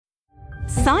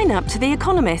Sign up to The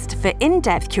Economist for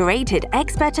in-depth curated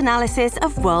expert analysis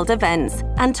of world events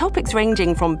and topics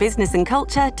ranging from business and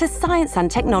culture to science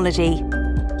and technology.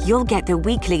 You'll get the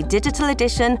weekly digital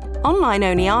edition,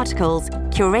 online-only articles,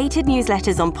 curated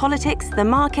newsletters on politics, the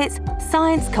markets,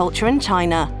 science, culture and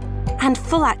China, and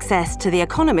full access to The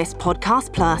Economist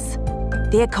Podcast Plus.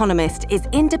 The Economist is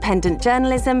independent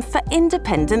journalism for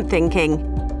independent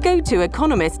thinking. Go to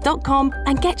economist.com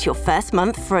and get your first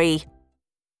month free.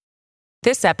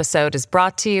 This episode is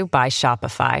brought to you by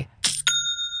Shopify.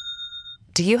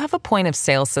 Do you have a point of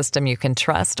sale system you can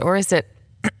trust, or is it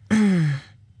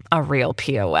a real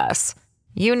POS?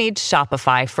 You need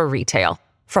Shopify for retail.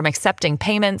 From accepting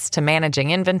payments to managing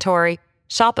inventory,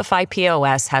 Shopify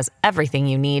POS has everything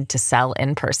you need to sell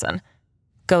in person.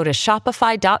 Go to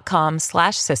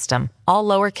shopify.com/system, all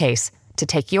lowercase, to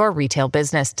take your retail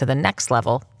business to the next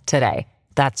level today.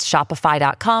 That's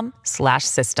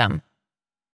shopify.com/system.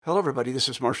 Hello, everybody. This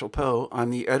is Marshall Poe. I'm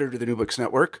the editor of the New Books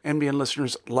Network. NBN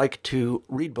listeners like to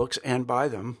read books and buy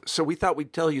them. So we thought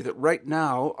we'd tell you that right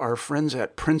now, our friends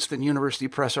at Princeton University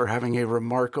Press are having a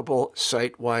remarkable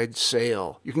site-wide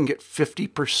sale. You can get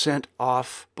 50%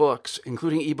 off books,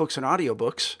 including ebooks and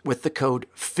audiobooks, with the code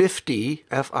 50,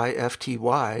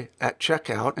 F-I-F-T-Y, at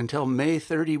checkout until May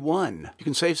 31. You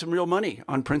can save some real money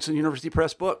on Princeton University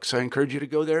Press books. I encourage you to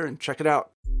go there and check it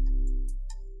out.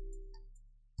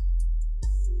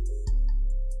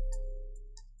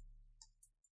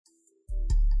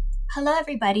 Hello,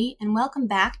 everybody, and welcome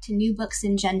back to New Books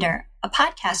in Gender, a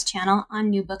podcast channel on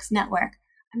New Books Network.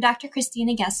 I'm Dr.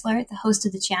 Christina Gessler, the host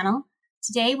of the channel.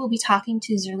 Today, we'll be talking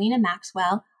to Zerlina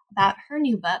Maxwell about her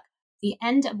new book, The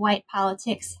End of White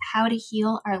Politics, How to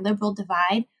Heal Our Liberal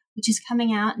Divide, which is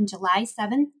coming out on July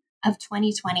 7th of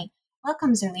 2020.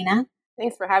 Welcome, Zerlina.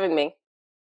 Thanks for having me.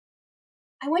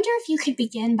 I wonder if you could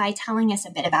begin by telling us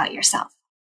a bit about yourself.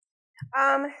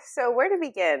 So where to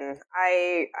begin?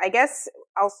 I guess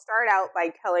I'll start out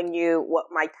by telling you what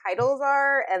my titles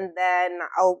are, and then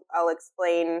I'll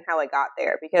explain how I got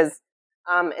there, because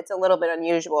it's a little bit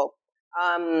unusual.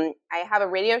 I have a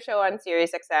radio show on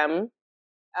SiriusXM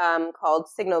called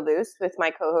Signal Boost with my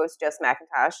co-host Jess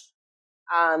McIntosh.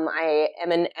 I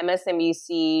am an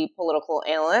MSNBC political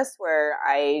analyst where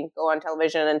I go on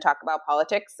television and talk about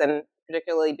politics, and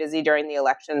particularly busy during the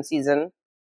election season.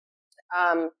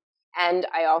 And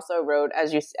I also wrote,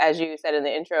 as you said in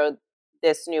the intro,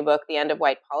 this new book, The End of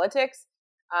White Politics.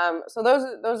 So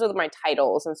those are my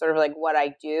titles and sort of like what I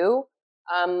do.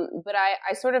 But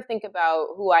I sort of think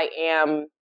about who I am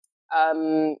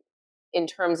in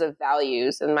terms of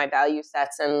values and my value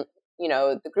sets, and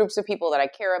the groups of people that I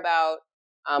care about.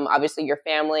 Obviously, your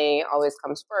family always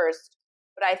comes first.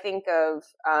 But I think of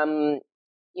who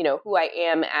I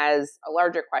am as a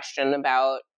larger question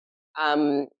about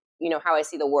how I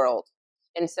see the world.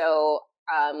 And so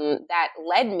that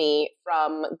led me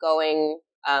from going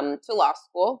to law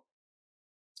school.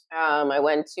 I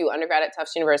went to undergrad at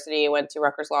Tufts University, went to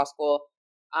Rutgers Law School.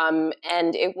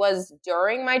 And it was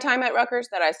during my time at Rutgers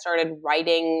that I started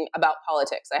writing about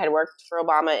politics. I had worked for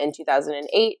Obama in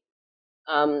 2008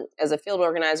 as a field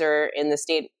organizer in the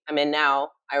state I'm in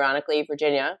now, ironically,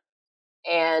 Virginia.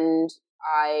 And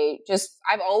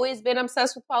I've always been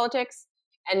obsessed with politics.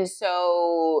 And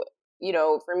so,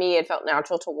 for me, it felt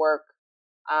natural to work.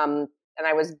 And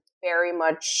I was very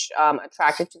much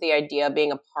attracted to the idea of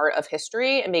being a part of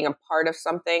history and being a part of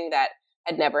something that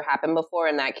had never happened before.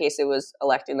 In that case, it was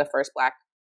electing the first Black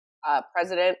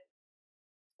president.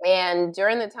 And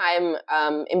during the time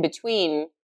in between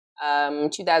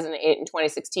 2008 and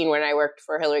 2016, when I worked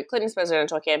for Hillary Clinton's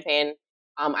presidential campaign,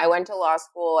 I went to law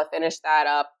school. I finished that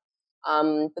up,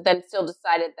 but then still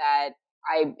decided that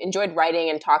I enjoyed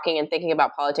writing and talking and thinking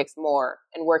about politics more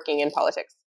and working in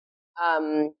politics.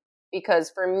 Because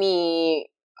for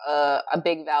me, a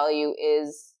big value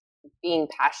is being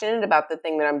passionate about the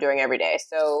thing that I'm doing every day.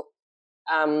 So,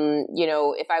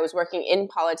 if I was working in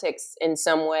politics in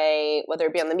some way, whether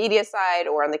it be on the media side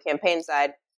or on the campaign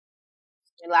side,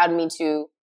 it allowed me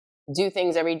to do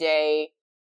things every day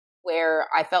where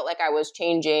I felt like I was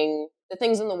changing the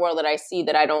things in the world that I see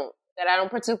that I don't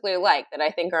particularly like, that I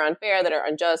think are unfair, that are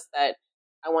unjust, that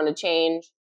I want to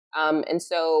change. And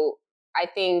so I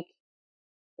think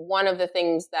one of the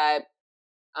things that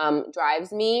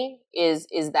drives me is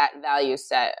that value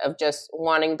set of just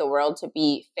wanting the world to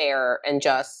be fair and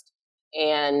just,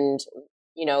 and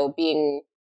being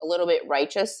a little bit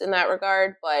righteous in that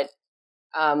regard. But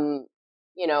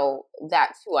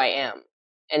that's who I am,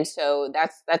 and so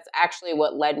that's actually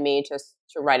what led me to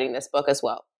writing this book as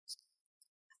well.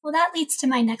 Well, that leads to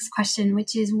my next question,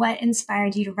 which is what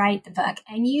inspired you to write the book?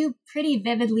 And you pretty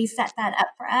vividly set that up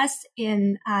for us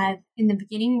in the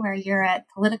beginning, where you're at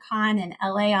Politicon in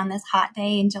LA on this hot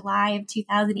day in July of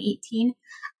 2018.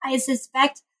 I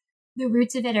suspect the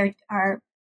roots of it are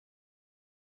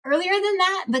earlier than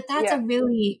that, but that's a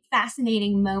really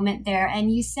fascinating moment there.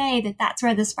 And you say that that's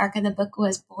where the spark of the book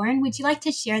was born. Would you like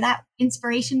to share that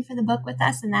inspiration for the book with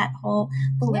us and that whole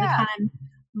Politicon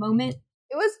moment?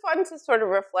 It was fun to sort of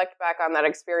reflect back on that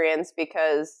experience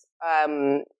because,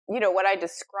 what I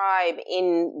describe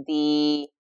in the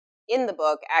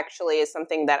book actually is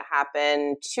something that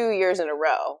happened 2 years in a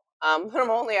row. But I'm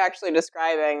only actually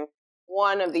describing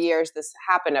one of the years this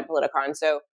happened at Politicon.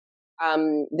 So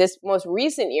this most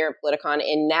recent year at Politicon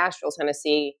in Nashville,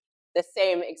 Tennessee, the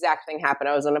same exact thing happened.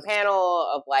 I was on a panel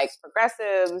of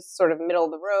progressives, sort of middle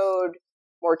of the road,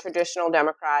 more traditional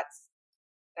Democrats.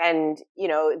 And,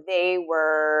 they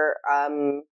were,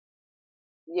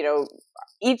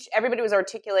 everybody was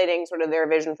articulating sort of their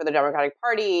vision for the Democratic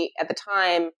Party at the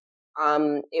time.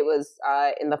 It was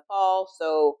in the fall.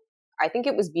 So I think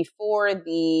it was before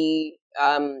the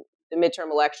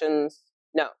midterm elections.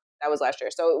 No, that was last year.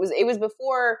 So it was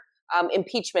before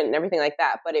impeachment and everything like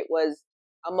that. But it was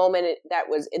a moment that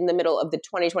was in the middle of the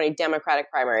 2020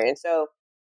 Democratic primary. And so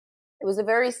it was a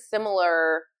very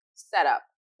similar setup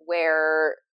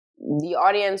where the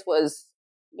audience was,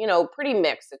 pretty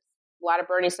mixed. It's a lot of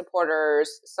Bernie supporters,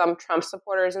 some Trump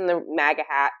supporters in the MAGA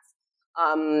hats.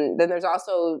 Then there's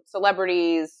also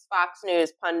celebrities, Fox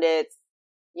News pundits,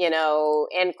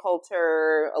 Ann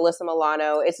Coulter, Alyssa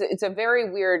Milano. It's a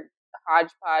very weird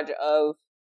hodgepodge of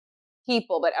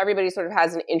people, but everybody sort of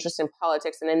has an interest in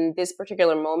politics. And in this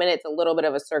particular moment, it's a little bit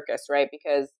of a circus, right?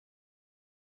 Because,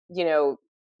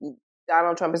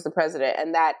 Donald Trump is the president,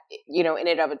 and that, in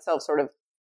and of itself sort of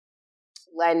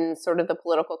lends sort of the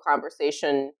political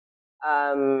conversation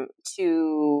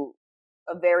to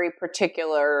a very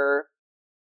particular,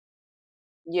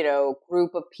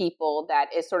 group of people that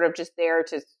is sort of just there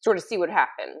to sort of see what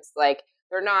happens. Like,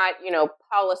 they're not,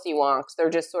 policy wonks. They're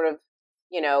just sort of,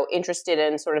 interested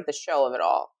in sort of the show of it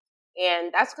all.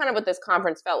 And that's kind of what this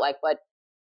conference felt like. But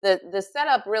the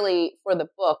setup really for the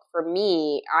book, for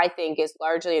me, I think is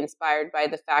largely inspired by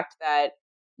the fact that,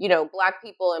 Black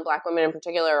people and Black women in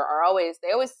particular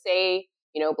they always say,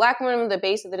 Black women are the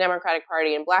base of the Democratic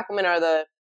Party and Black women are the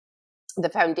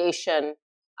foundation.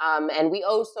 And we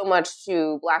owe so much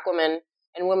to Black women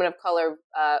and women of color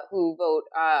who vote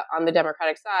on the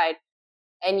Democratic side.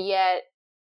 And yet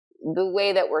the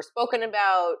way that we're spoken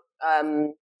about,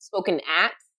 spoken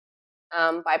at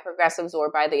by progressives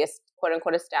or by the quote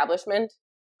unquote establishment,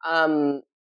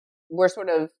 we're sort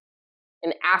of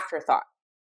an afterthought.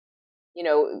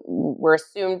 We're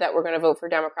assumed that we're going to vote for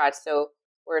Democrats. So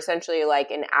we're essentially like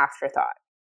an afterthought.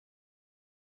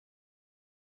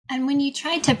 And when you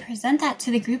tried to present that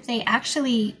to the group,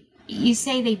 you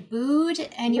say they booed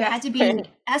and you had to be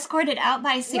escorted out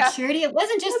by security. Yeah. It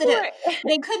wasn't just that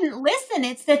they couldn't listen.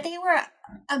 It's that they were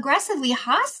aggressively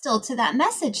hostile to that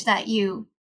message that you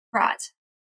brought.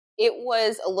 It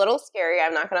was a little scary.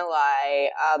 I'm not going to lie.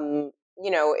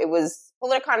 It was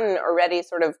Politicon already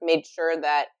sort of made sure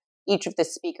that each of the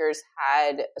speakers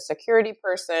had a security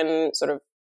person sort of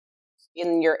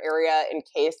in your area in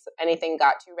case anything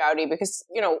got too rowdy. Because,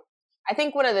 I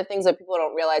think one of the things that people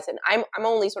don't realize, and I'm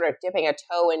only sort of dipping a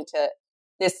toe into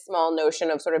this small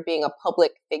notion of sort of being a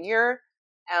public figure.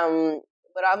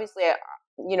 But obviously,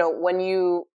 when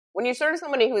you're sort of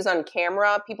somebody who's on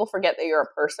camera, people forget that you're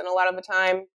a person a lot of the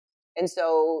time. And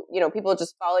so, people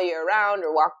just follow you around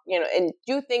or walk, and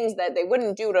do things that they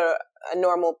wouldn't do to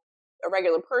a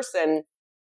regular person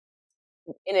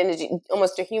in an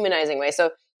almost dehumanizing way.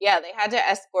 So yeah, they had to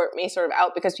escort me sort of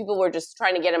out because people were just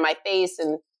trying to get in my face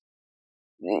and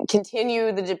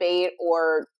continue the debate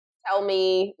or tell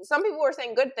me. Some people were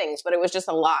saying good things, but it was just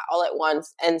a lot all at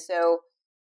once. And so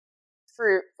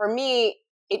for me,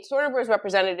 it sort of was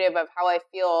representative of how I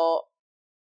feel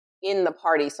in the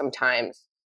party sometimes.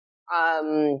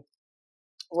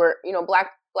 Where,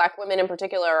 Black women in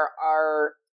particular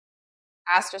are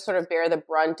asked to sort of bear the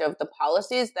brunt of the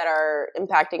policies that are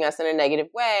impacting us in a negative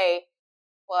way,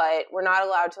 but we're not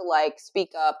allowed to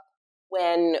speak up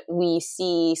when we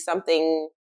see something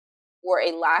or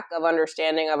a lack of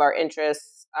understanding of our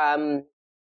interests, a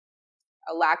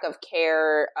lack of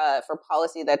care for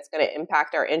policy that's going to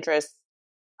impact our interests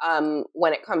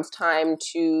when it comes time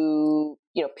to,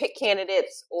 pick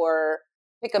candidates or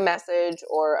pick a message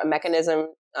or a mechanism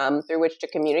through which to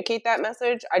communicate that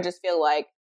message. I just feel like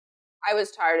I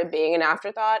was tired of being an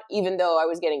afterthought, even though I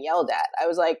was getting yelled at. I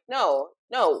was like, no,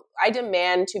 I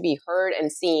demand to be heard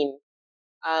and seen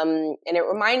And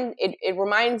it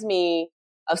reminds me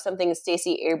of something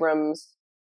Stacey Abrams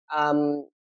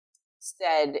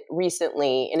said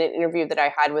recently in an interview that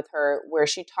I had with her, where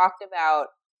she talked about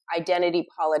identity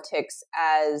politics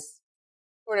as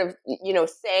sort of,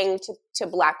 saying to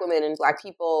Black women and Black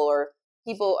people, or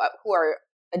people who are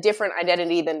a different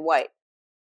identity than white,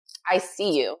 I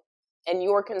see you and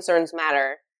your concerns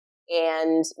matter.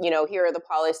 And, here are the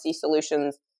policy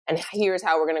solutions and here's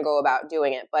how we're going to go about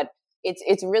doing it. But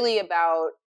it's really about,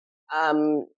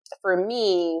 for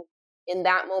me, in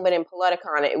that moment in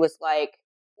Politicon, it was like,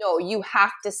 no, you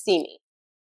have to see me,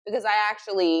 because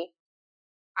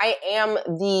I am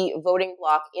the voting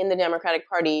bloc in the Democratic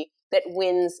Party that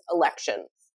wins elections.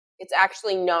 It's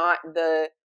actually not the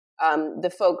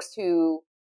folks who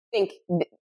think that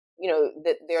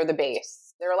they're the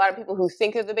base. There are a lot of people who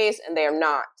think they're the base and they are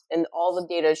not. And all the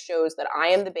data shows that I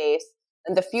am the base,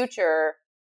 and the future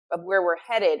of where we're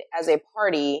headed as a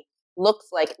party looks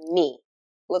like me,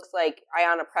 looks like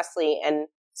Ayanna Pressley and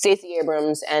Stacey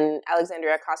Abrams and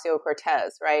Alexandria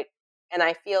Ocasio-Cortez, right? And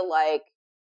I feel like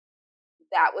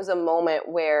that was a moment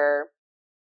where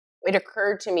it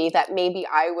occurred to me that maybe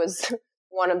I was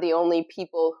one of the only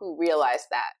people who realized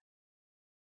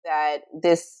that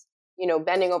this,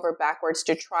 bending over backwards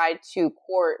to try to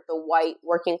court the white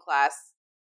working class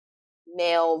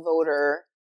male voter,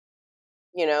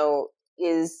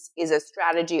 is a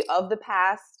strategy of the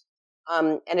past.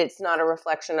 And it's not a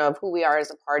reflection of who we are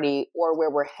as a party or where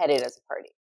we're headed as a party.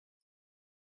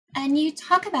 And you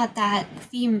talk about that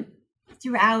theme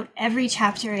throughout every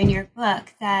chapter in your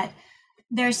book, that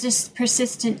there's this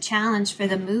persistent challenge for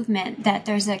the movement, that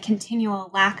there's a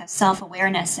continual lack of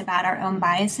self-awareness about our own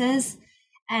biases,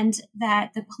 and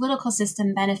that the political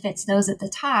system benefits those at the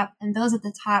top, and those at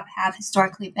the top have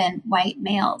historically been white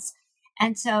males.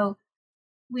 And so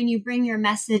when you bring your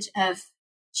message of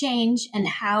change and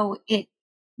how it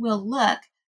will look,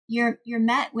 you're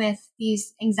met with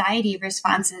these anxiety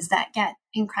responses that get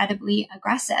incredibly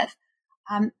aggressive.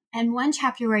 And one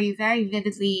chapter where you very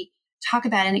vividly talk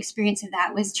about an experience of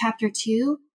that was chapter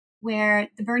 2, where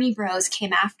the Bernie Bros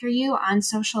came after you on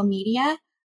social media.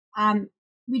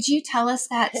 Would you tell us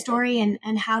that story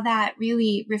and how that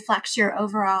really reflects your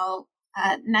overall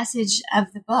message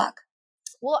of the book?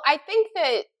 Well, I think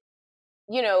that,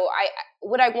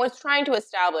 what I was trying to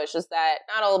establish is that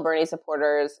not all Bernie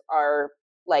supporters are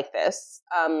like this.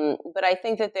 But I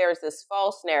think that there's this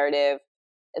false narrative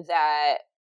that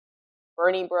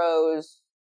Bernie Bros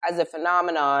as a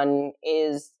phenomenon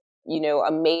is,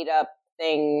 a made up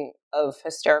thing of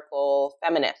hysterical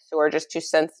feminists who are just too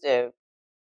sensitive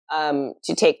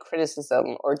to take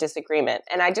criticism or disagreement.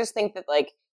 And I just think that,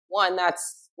 one,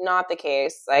 that's not the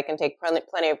case. I can take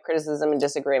plenty of criticism and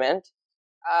disagreement.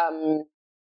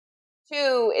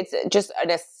 Two, it's just an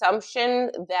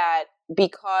assumption that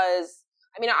because,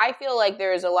 I feel like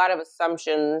there's a lot of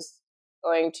assumptions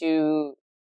going to,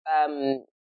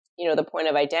 the point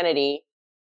of identity.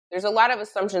 There's a lot of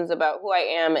assumptions about who I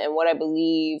am and what I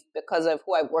believe because of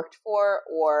who I've worked for,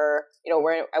 or,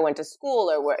 where I went to school,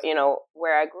 or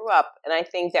where I grew up. And I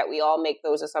think that we all make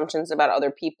those assumptions about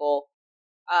other people.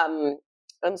 And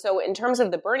so in terms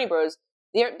of the Bernie Bros,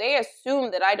 they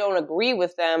assume that I don't agree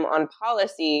with them on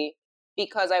policy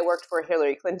because I worked for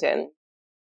Hillary Clinton.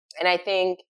 And I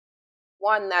think,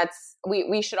 one, that's,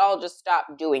 we should all just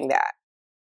stop doing that.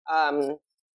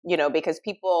 Because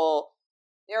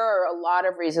there are a lot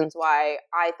of reasons why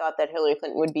I thought that Hillary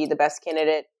Clinton would be the best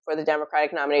candidate for the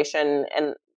Democratic nomination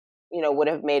and, would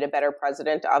have made a better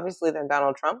president, obviously, than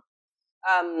Donald Trump.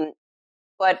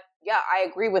 But yeah, I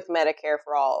agree with Medicare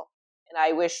for all. And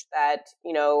I wish that,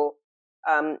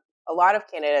 a lot of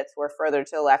candidates were further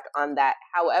to the left on that.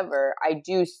 However, I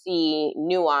do see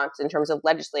nuance in terms of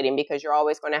legislating, because you're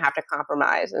always going to have to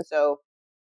compromise. And so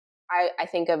I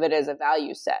think of it as a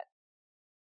value set.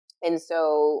 And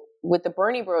so with the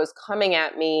Bernie Bros coming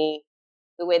at me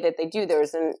the way that they do,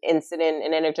 there's an incident,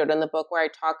 an anecdote in the book where I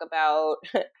talk about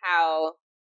how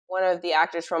one of the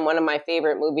actors from one of my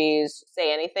favorite movies,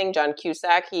 Say Anything, John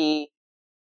Cusack, I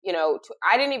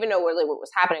didn't even know really what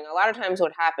was happening. A lot of times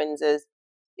what happens is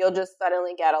you'll just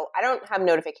suddenly get I don't have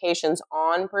notifications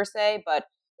on per se, but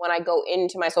when I go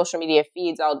into my social media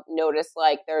feeds, I'll notice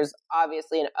there's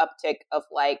obviously an uptick of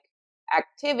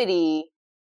activity.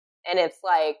 And it's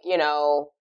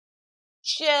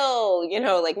chill,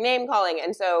 name calling.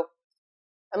 And so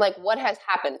I'm like, what has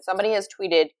happened? Somebody has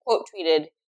quote tweeted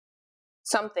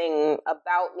something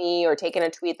about me, or taken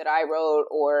a tweet that I wrote,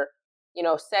 or,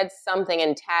 said something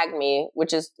and tagged me,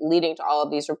 which is leading to all of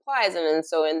these replies. And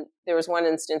so there was one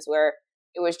instance where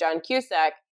it was John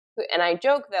Cusack, and I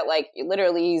joke that like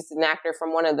literally he's an actor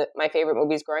from one of my favorite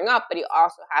movies growing up, but he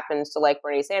also happens to like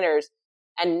Bernie Sanders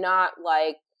and not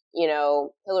like, you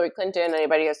know, Hillary Clinton,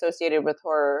 anybody associated with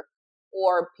her,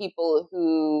 or people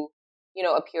who, you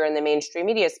know, appear in the mainstream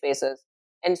media spaces.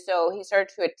 And so he started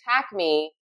to attack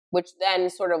me, which then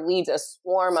sort of leads a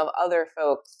swarm of other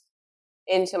folks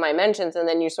into my mentions. And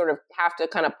then you sort of have to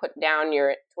kind of put down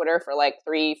your Twitter for like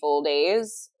 3 full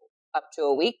days, up to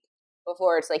a week,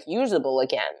 before it's like usable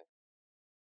again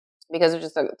because of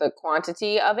just the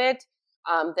quantity of it.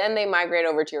 Then they migrate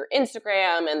over to your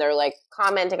Instagram and they're like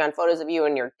commenting on photos of you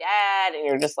and your dad. And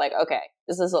you're just like, okay,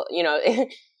 this is, you know,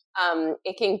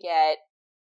 it can get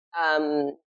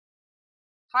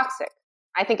toxic.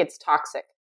 I think it's toxic.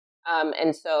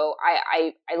 And so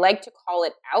I like to call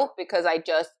it out because I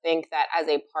just think that as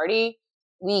a party,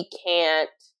 we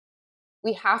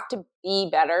have to be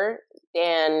better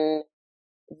than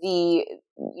the,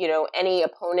 you know, any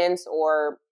opponents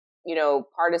or, you know,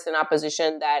 partisan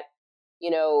opposition that, you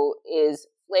know, is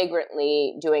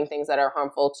flagrantly doing things that are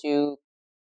harmful to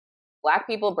Black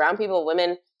people, brown people,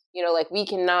 women. You know, like we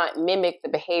cannot mimic the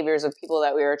behaviors of people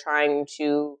that we are trying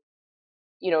to,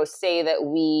 you know, say that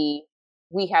we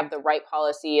have the right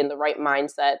policy and the right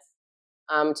mindsets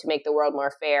to make the world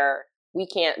more fair. We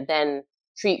can't then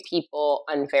treat people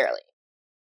unfairly.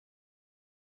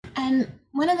 And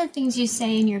one of the things you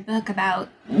say in your book about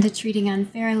the treating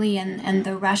unfairly and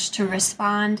the rush to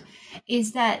respond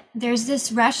is that there's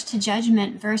this rush to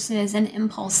judgment versus an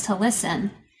impulse to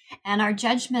listen. And our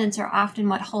judgments are often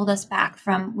what hold us back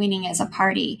from winning as a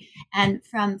party and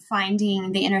from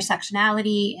finding the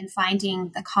intersectionality and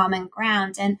finding the common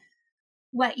ground. And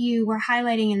what you were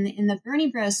highlighting in the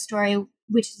Bernie Bros story,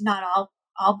 which is not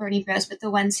all Bernie Bros, but the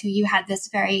ones who you had this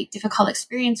very difficult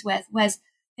experience with, was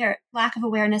their lack of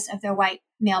awareness of their white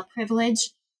male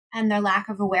privilege and their lack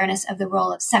of awareness of the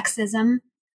role of sexism.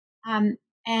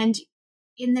 And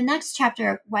in the next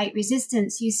chapter, White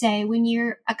Resistance, you say, when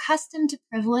you're accustomed to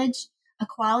privilege,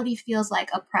 equality feels like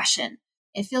oppression.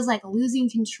 It feels like losing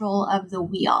control of the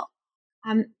wheel.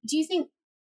 Do you think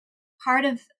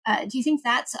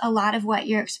that's a lot of what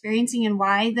you're experiencing and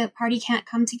why the party can't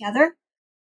come together?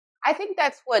 I think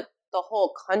that's what the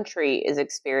whole country is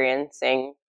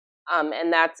experiencing.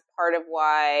 And that's part of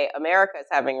why America is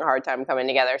having a hard time coming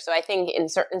together. So I think in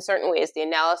certain ways, the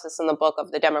analysis in the book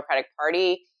of the Democratic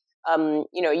Party,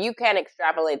 you know, you can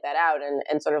extrapolate that out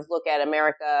and sort of look at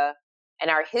America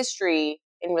and our history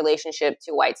in relationship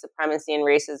to white supremacy and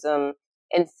racism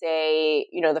and say,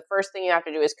 you know, the first thing you have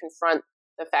to do is confront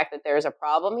the fact that there's a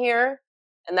problem here.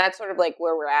 And that's sort of like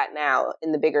where we're at now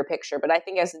in the bigger picture. But I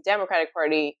think as the Democratic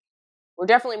Party, we're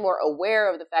definitely more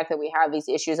aware of the fact that we have these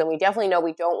issues, and we definitely know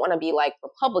we don't want to be like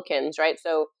Republicans, right?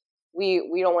 So we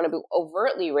don't want to be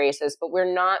overtly racist, but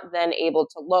we're not then able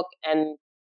to look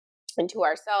into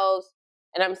ourselves.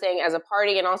 And I'm saying as a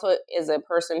party and also as a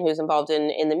person who's involved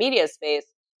in the media space,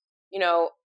 you know,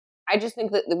 I just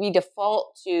think that we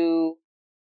default to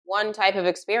one type of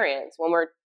experience when we're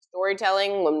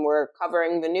storytelling, when we're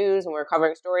covering the news, when we're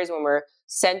covering stories, when we're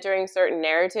centering certain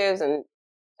narratives and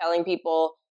telling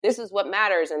people this is what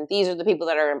matters and these are the people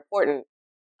that are important.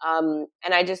 And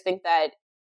I just think that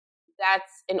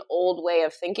that's an old way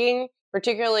of thinking,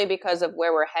 particularly because of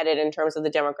where we're headed in terms of the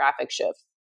demographic shift.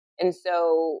 And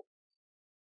so,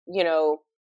 you know,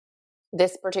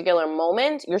 this particular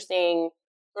moment, you're seeing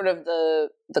sort of the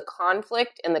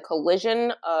conflict and the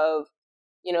collision of,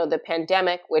 you know, the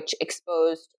pandemic, which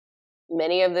exposed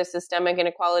many of the systemic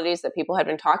inequalities that people had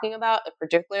been talking about,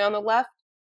 particularly on the left.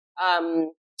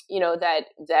 You know,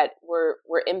 that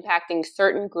were impacting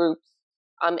certain groups.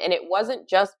 And it wasn't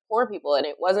just poor people. And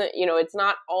it wasn't, you know, it's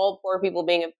not all poor people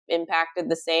being impacted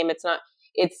the same. It's not,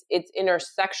 it's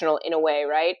intersectional in a way,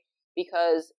 right?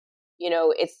 Because, you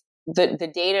know, it's the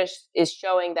data is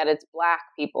showing that it's Black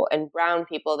people and brown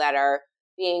people that are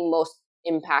being most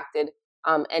impacted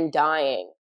and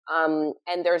dying. And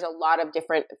there's a lot of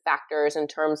different factors in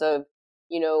terms of,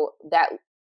 you know, that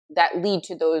lead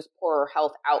to those poorer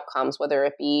health outcomes, whether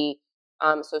it be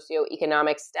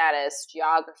socioeconomic status,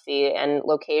 geography, and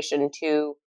location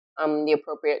to the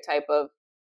appropriate type of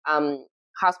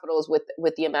hospitals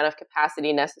with the amount of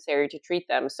capacity necessary to treat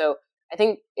them. So I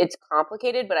think it's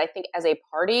complicated, but I think as a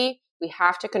party, we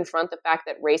have to confront the fact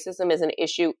that racism is an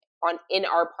issue in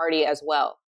our party as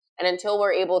well. And until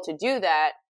we're able to do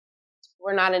that,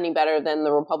 we're not any better than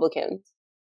the Republicans,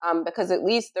 because at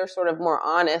least they're sort of more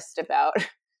honest about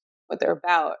what they're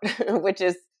about, which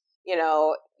is, you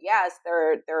know, yes,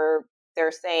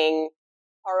 they're saying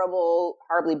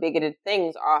horribly bigoted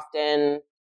things often,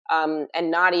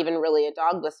 and not even really a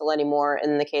dog whistle anymore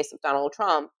in the case of Donald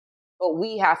Trump. but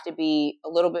we have to be a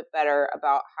little bit better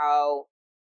about how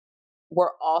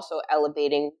we're also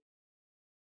elevating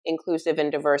inclusive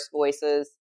and diverse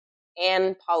voices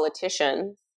and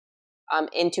politicians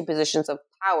into positions of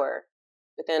power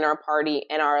within our party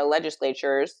and our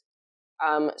legislatures,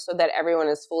 so that everyone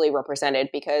is fully represented.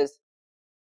 Because,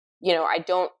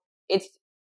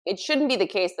 it shouldn't be the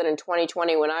case that in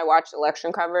 2020, when I watched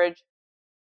election coverage,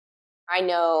 I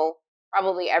know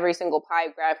probably every single pie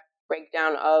graph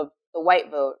breakdown of the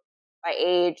white vote by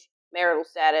age, marital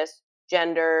status,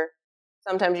 gender.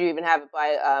 Sometimes you even have it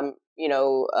by,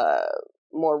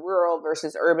 more rural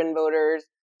versus urban voters,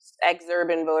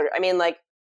 ex-urban voters. I mean, like,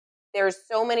 there's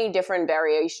so many different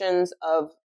variations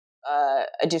of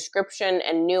a description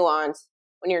and nuance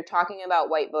when you're talking about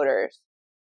white voters.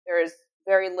 There's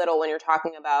very little when you're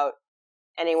talking about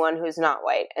anyone who's not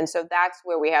white. And so that's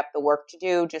where we have the work to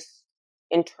do, just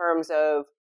in terms of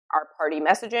our party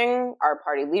messaging, our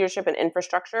party leadership and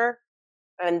infrastructure,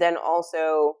 and then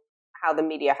also how the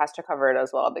media has to cover it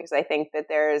as well. Because I think that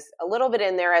there's a little bit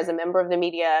in there as a member of the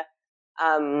media.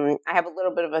 I have a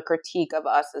little bit of a critique of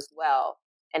us as well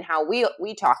and how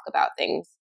we talk about things.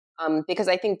 Because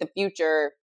I think the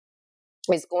future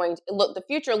the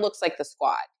future looks like the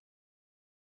Squad.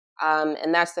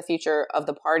 And that's the future of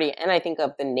the party, and I think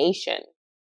of the nation.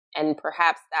 And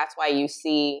perhaps that's why you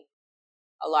see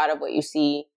a lot of what you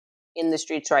see in the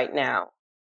streets right now,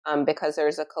 because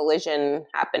there's a collision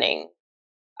happening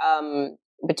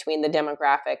between the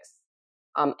demographics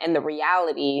and the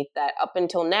reality that up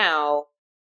until now,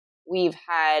 we've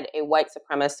had a white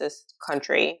supremacist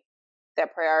country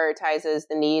that prioritizes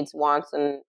the needs, wants,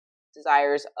 and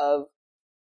desires of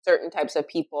certain types of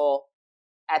people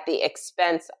at the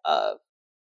expense of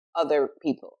other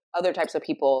types of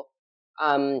people.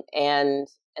 And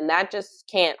that just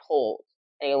can't hold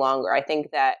any longer. I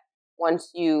think that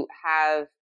once you have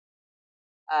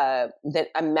the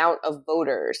amount of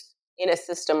voters in a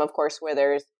system, of course, where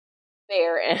there's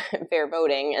fair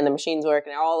voting and the machines work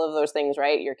and all of those things,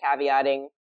 right? You're caveating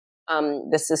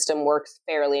the system works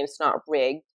fairly and it's not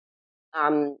rigged.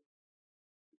 That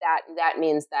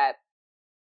means that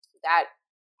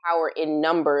power in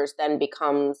numbers then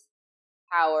becomes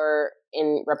power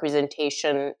in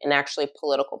representation and actually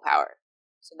political power.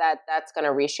 So that's going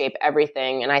to reshape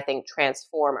everything and I think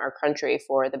transform our country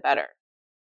for the better.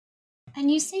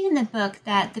 And you say in the book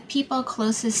that the people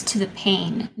closest to the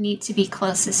pain need to be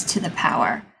closest to the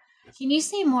power. Can you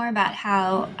say more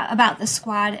about the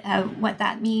Squad, what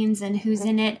that means and who's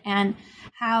in it, and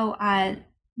how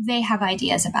they have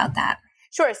ideas about that?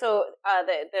 Sure. So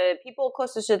the people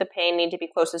closest to the pain need to be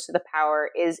closest to the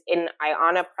power is an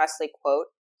Ayanna Pressley quote.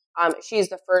 She's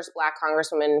the first Black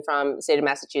congresswoman from the state of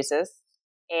Massachusetts.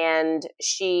 And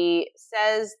she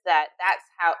says that that's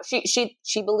how she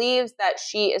believes that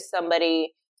she is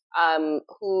somebody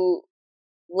who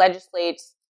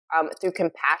legislates through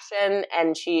compassion.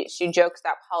 And she jokes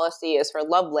that policy is her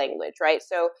love language, right?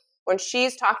 So when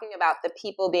she's talking about the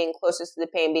people being closest to the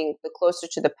pain, being the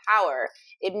closest to the power,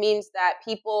 it means that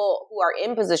people who are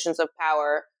in positions of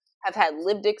power have had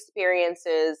lived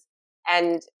experiences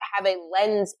and have a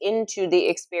lens into the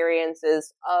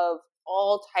experiences of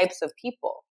all types of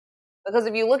people. Because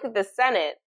if you look at the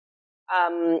Senate,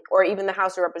 or even the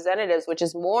House of Representatives, which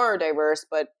is more diverse,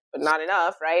 but not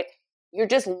enough, right? You're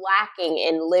just lacking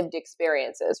in lived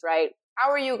experiences, right? How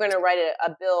are you going to write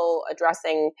a bill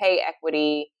addressing pay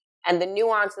equity and the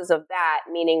nuances of that,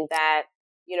 meaning that,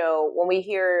 when we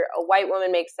hear a white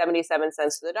woman makes 77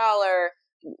 cents to the dollar,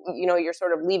 you're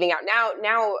sort of leaving out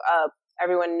now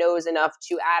everyone knows enough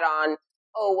to add on,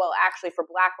 oh, well, actually for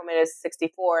Black women it's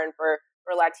 64 and for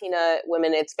Latina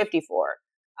women it's 54.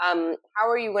 How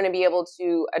are you going to be able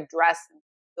to address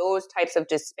those types of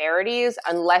disparities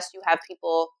unless you have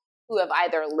people who have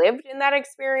either lived in that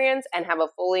experience and have a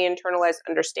fully internalized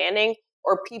understanding,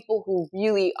 or people who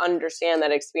really understand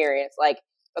that experience,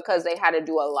 because they had to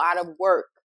do a lot of work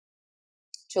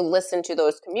to listen to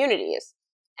those communities.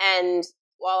 And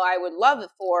while I would love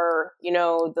for,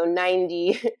 the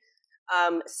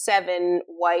 97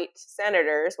 white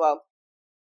senators, well,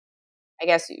 I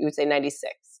guess you would say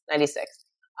 96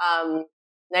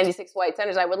 white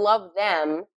senators, I would love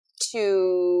them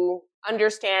to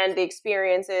understand the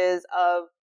experiences of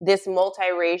this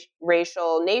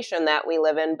multiracial nation that we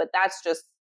live in. But that's just,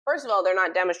 first of all, they're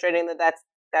not demonstrating that that's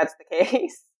the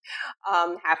case.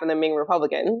 Half of them being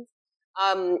Republicans.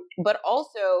 But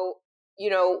also,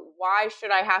 why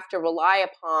should I have to rely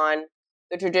upon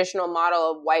the traditional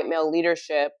model of white male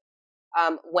leadership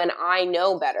when I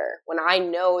know better, when I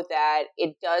know that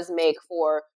it does make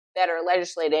for better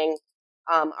legislating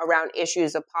around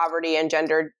issues of poverty and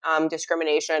gender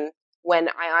discrimination when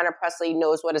Ayanna Pressley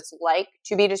knows what it's like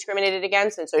to be discriminated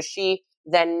against. And so she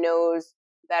then knows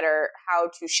better how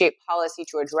to shape policy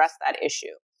to address that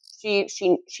issue. She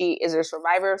is a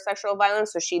survivor of sexual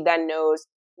violence, so she then knows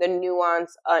the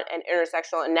nuance and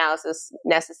intersectional analysis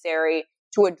necessary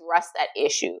to address that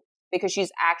issue, because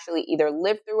she's actually either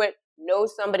lived through it,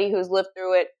 knows somebody who's lived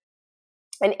through it,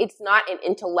 and it's not an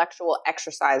intellectual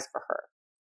exercise for her.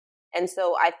 And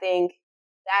so I think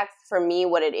that's, for me,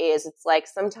 what it is. It's like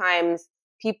sometimes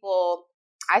people,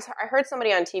 I heard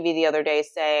somebody on TV the other day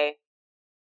say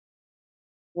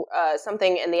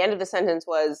something, and the end of the sentence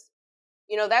was,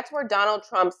 that's where Donald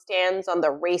Trump stands on the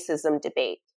racism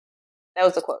debate. That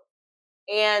was the quote.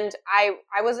 And I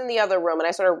was in the other room, and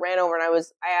I sort of ran over, and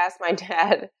I asked my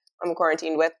dad, I'm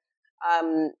quarantined with,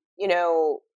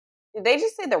 did they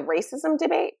just say the racism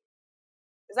debate?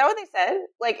 Is that what they said?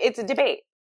 Like, it's a debate.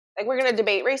 Like, we're going to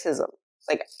debate racism.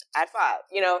 Like, at 5,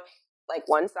 like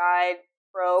one side,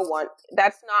 pro, one.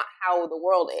 That's not how the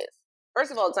world is.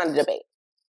 First of all, it's not a debate.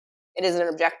 It is an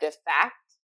objective fact,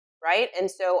 right? And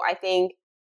so I think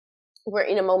we're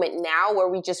in a moment now where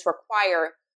we just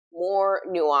require more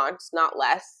nuance, not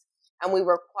less. And we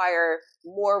require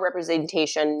more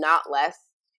representation, not less.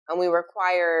 And we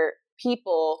require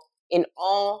people in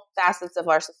all facets of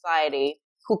our society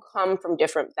who come from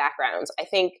different backgrounds. I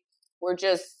think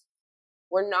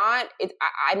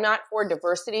I'm not for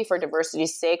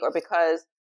diversity's sake, or because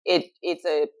it's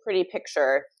a pretty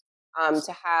picture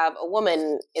to have a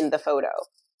woman in the photo.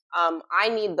 I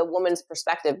need the woman's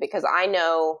perspective, because I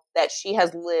know that she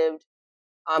has lived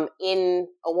in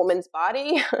a woman's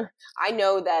body. I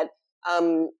know that,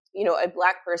 a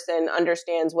Black person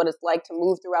understands what it's like to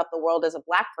move throughout the world as a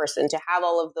Black person, to have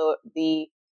all of the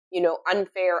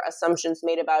unfair assumptions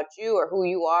made about you or who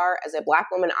you are as a Black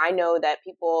woman. I know that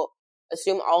people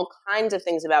assume all kinds of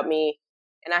things about me,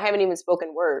 and I haven't even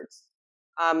spoken words.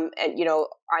 And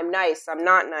I'm nice, I'm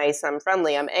not nice, I'm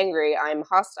friendly, I'm angry, I'm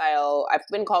hostile. I've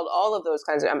been called all of those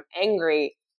kinds of, I'm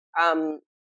angry. And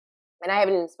I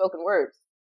haven't even spoken words.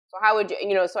 So how would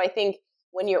you, so I think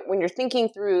when you're thinking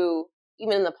through,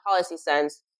 even in the policy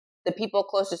sense, the people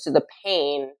closest to the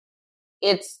pain,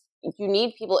 you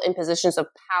need people in positions of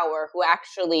power who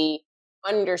actually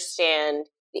understand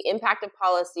the impact of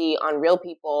policy on real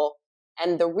people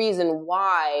and the reason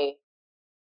why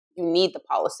you need the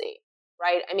policy,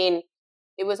 right? I mean,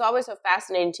 it was always so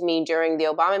fascinating to me during the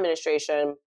Obama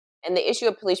administration, and the issue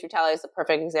of police brutality is a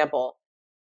perfect example,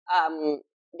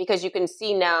 because you can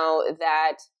see now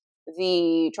that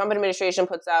the Trump administration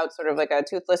puts out sort of like a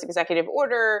toothless executive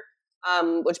order,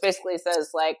 which basically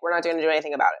says, like, we're not going to do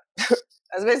anything about it.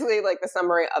 That's basically like the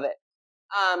summary of it.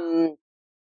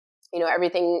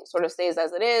 Everything sort of stays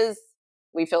as it is.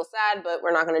 We feel sad, but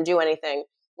we're not going to do anything.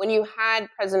 When you had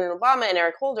President Obama and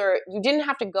Eric Holder, you didn't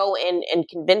have to go in and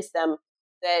convince them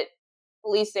that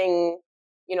policing,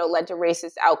 led to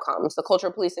racist outcomes. The culture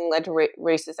of policing led to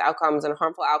racist outcomes and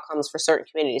harmful outcomes for certain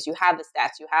communities. You have the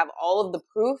stats. You have all of the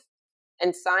proof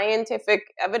and scientific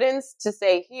evidence to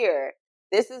say, here,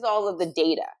 this is all of the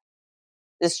data.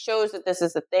 This shows that this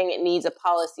is a thing. It needs a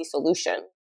policy solution.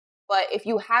 But if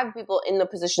you have people in the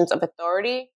positions of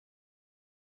authority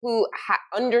who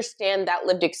understand that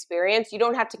lived experience, you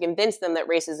don't have to convince them that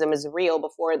racism is real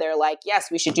before they're like, yes,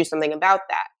 we should do something about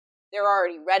that. They're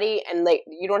already ready, and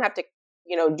you don't have to,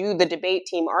 do the debate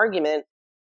team argument.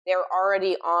 They're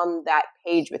already on that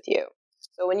page with you.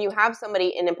 So when you have somebody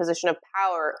in a position of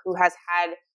power who has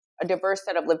had a diverse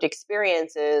set of lived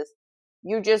experiences,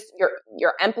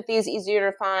 your empathy is easier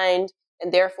to find,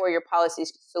 and therefore your policy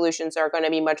solutions are going to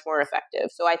be much more effective.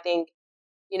 So I think,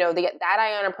 that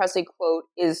Ayanna Pressley quote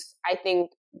is, I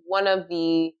think, one of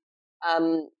the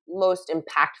most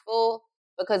impactful,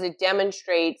 because it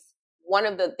demonstrates one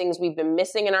of the things we've been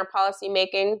missing in our policy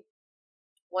making,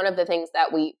 one of the things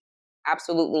that we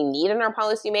absolutely need in our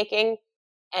policy making,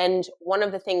 and one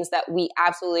of the things that we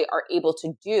absolutely are able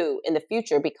to do in the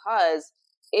future. Because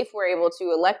if we're able to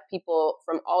elect people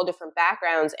from all different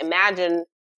backgrounds, imagine,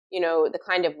 the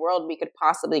kind of world we could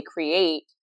possibly create,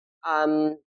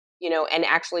 and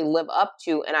actually live up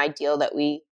to an ideal that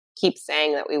we keep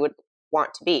saying that we would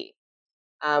want to be.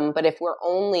 But if we're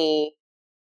only,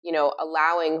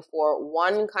 allowing for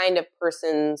one kind of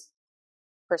person's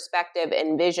perspective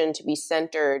and vision to be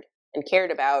centered and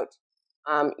cared about,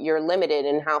 you're limited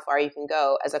in how far you can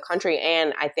go as a country,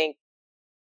 and I think,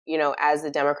 as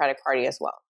the Democratic Party as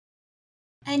well.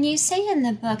 And you say in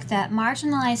the book that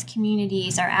marginalized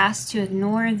communities are asked to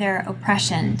ignore their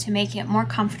oppression to make it more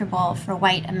comfortable for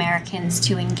white Americans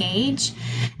to engage.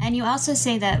 And you also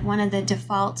say that one of the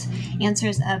default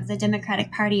answers of the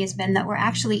Democratic Party has been that we're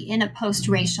actually in a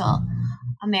post-racial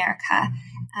America.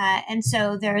 And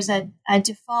so there's a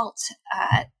default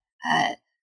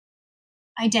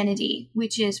identity,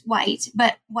 which is white,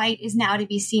 but white is now to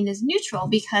be seen as neutral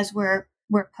because we're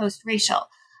post-racial.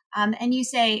 And you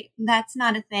say that's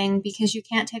not a thing because you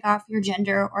can't take off your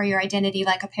gender or your identity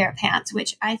like a pair of pants,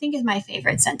 which I think is my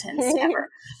favorite sentence ever.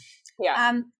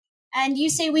 Yeah. And you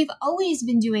say we've always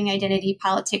been doing identity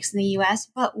politics in the U.S.,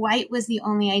 but white was the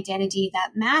only identity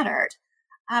that mattered.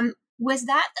 Was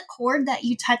that the chord that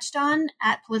you touched on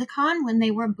at Politicon when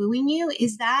they were booing you?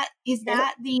 Is that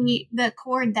the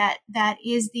chord that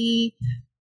is the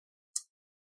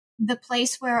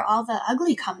place where all the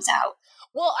ugly comes out?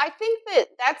 Well, I think that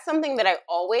that's something that I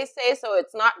always say. So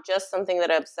it's not just something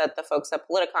that upset the folks at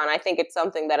Politicon. I think it's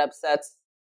something that upsets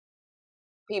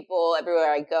people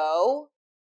everywhere I go.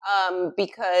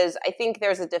 Because I think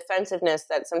there's a defensiveness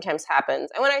that sometimes happens.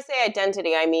 And when I say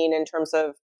identity, I mean in terms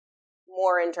of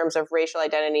racial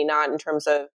identity, not in terms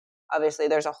of, obviously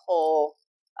there's a whole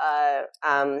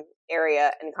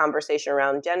area and conversation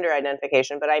around gender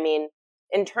identification. But I mean,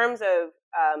 in terms of,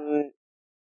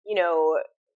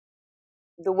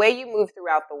 the way you move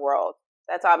throughout the world,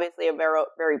 that's obviously a very,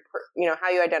 very, how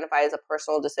you identify as a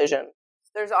personal decision.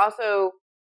 There's also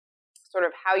sort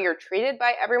of how you're treated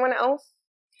by everyone else,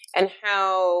 and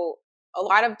how a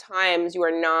lot of times you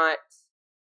are not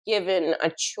given a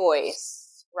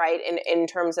choice, right? In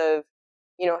terms of,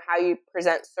 how you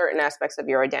present certain aspects of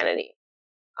your identity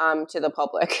to the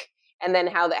public, and then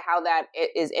how that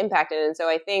is impacted. And so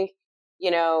I think,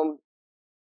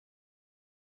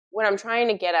 what I'm trying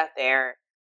to get at there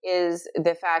is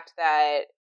the fact that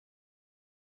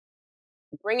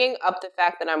bringing up the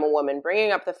fact that I'm a woman,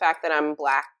 bringing up the fact that I'm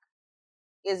Black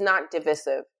is not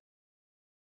divisive.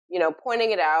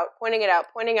 Pointing out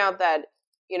that,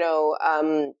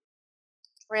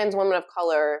 trans women of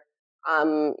color,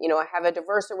 have a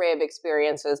diverse array of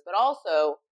experiences, but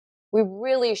also we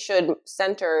really should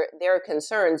center their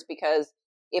concerns, because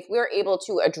if we're able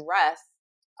to address,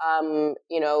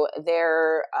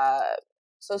 their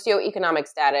socioeconomic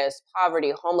status,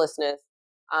 poverty, homelessness,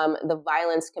 the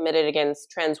violence committed against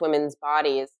trans women's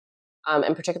bodies,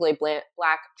 and particularly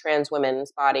Black trans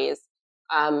women's bodies,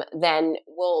 then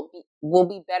we'll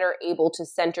be better able to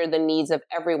center the needs of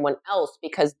everyone else,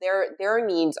 because their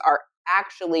needs are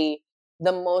actually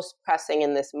the most pressing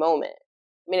in this moment.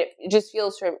 I mean, it just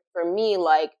feels for me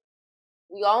like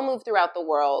we all move throughout the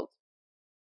world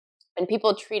and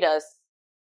people treat us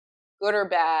good or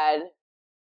bad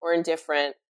or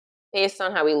indifferent based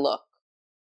on how we look.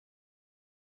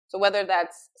 So whether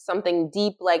that's something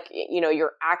deep like,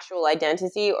 your actual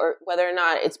identity, or whether or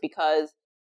not it's because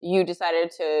you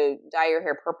decided to dye your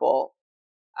hair purple,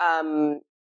 I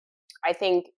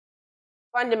think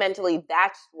fundamentally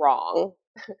that's wrong,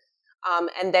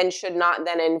 and then should not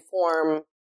then inform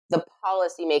the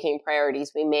policy-making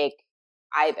priorities we make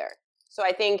either. So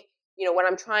I think, what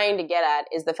I'm trying to get at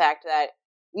is the fact that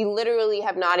we literally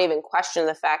have not even questioned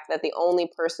the fact that the only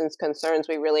person's concerns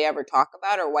we really ever talk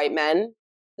about are white men.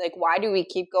 Like, why do we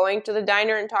keep going to the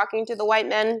diner and talking to the white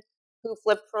men who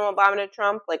flipped from Obama to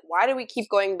Trump? Like, why do we keep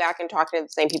going back and talking to the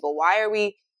same people? Why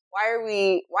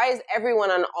is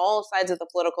everyone on all sides of the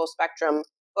political spectrum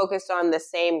focused on the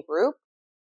same group?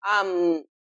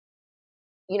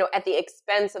 At the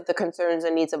expense of the concerns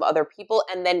and needs of other people,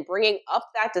 and then bringing up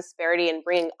that disparity and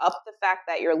bringing up the fact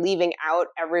that you're leaving out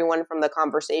everyone from the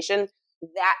conversation,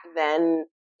 that then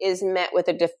is met with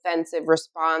a defensive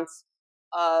response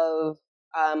of,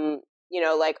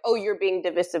 like, oh, you're being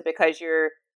divisive because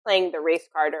you're playing the race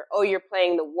card, or, oh, you're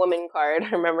playing the woman card. I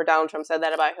remember Donald Trump said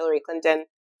that about Hillary Clinton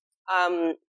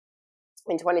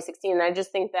in 2016. And I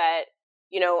just think that,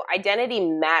 identity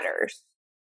matters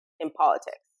in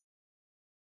politics.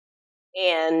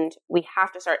 And we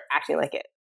have to start acting like it.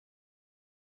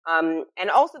 And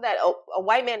also that a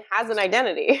white man has an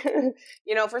identity.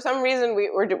 For some reason we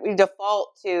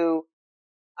default to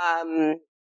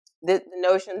the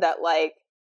notion that, like,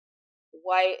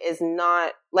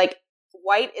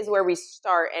 white is where we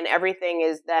start and everything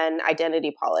is then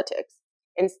identity politics,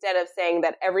 instead of saying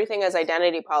that everything is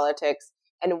identity politics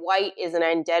and white is an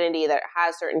identity that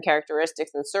has certain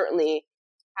characteristics and certainly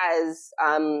has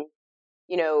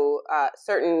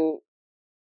certain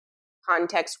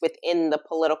context within the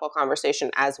political conversation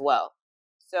as well.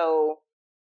 So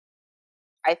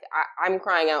I'm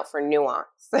crying out for nuance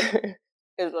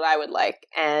is what I would like.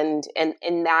 And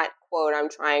in that quote, I'm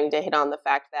trying to hit on the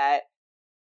fact that,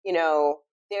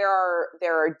 there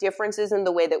are differences in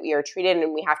the way that we are treated,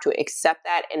 and we have to accept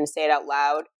that and say it out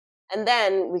loud. And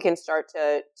then we can start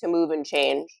to move and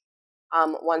change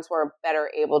once we're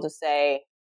better able to say,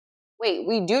 wait,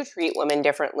 we do treat women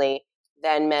differently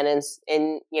than men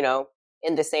in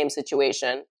the same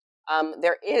situation.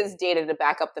 There is data to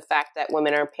back up the fact that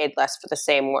women are paid less for the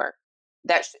same work.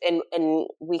 And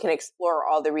we can explore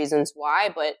all the reasons why,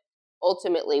 but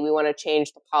ultimately we want to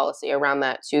change the policy around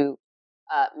that to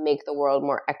make the world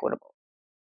more equitable.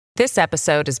 This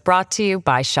episode is brought to you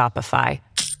by Shopify.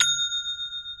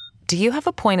 Do you have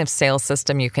a point of sale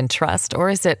system you can trust, or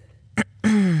is it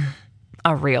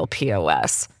a real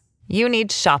POS? You need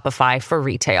Shopify for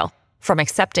retail. From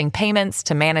accepting payments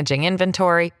to managing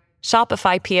inventory,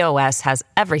 Shopify POS has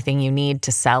everything you need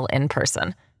to sell in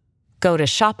person. Go to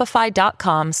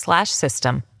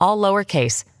shopify.com/system, all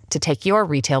lowercase, to take your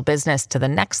retail business to the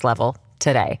next level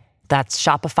today. That's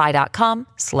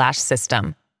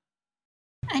shopify.com/system.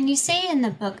 And you say in the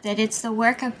book that it's the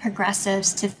work of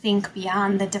progressives to think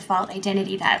beyond the default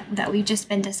identity that we've just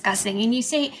been discussing. And you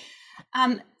say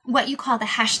what you call the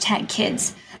hashtag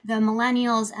kids, the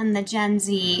millennials and the Gen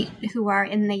Z who are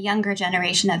in the younger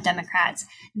generation of Democrats,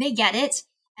 they get it,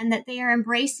 and that they are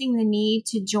embracing the need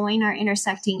to join our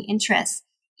intersecting interests,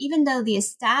 even though the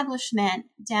establishment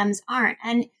Dems aren't.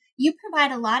 And you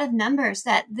provide a lot of numbers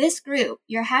that this group,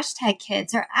 your hashtag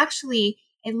kids, are actually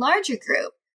a larger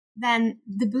group than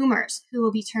the boomers who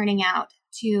will be turning out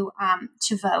to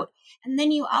vote. And then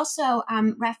you also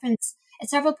reference at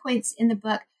several points in the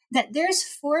book that there's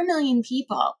 4 million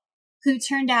people who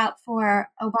turned out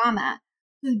for Obama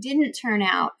who didn't turn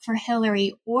out for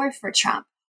Hillary or for Trump.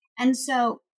 And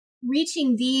so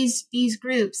reaching these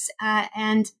groups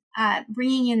and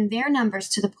bringing in their numbers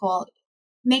to the poll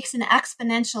makes an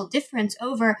exponential difference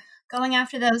over going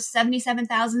after those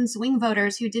 77,000 swing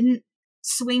voters who didn't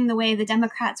swing the way the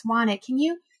Democrats wanted. Can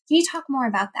you talk more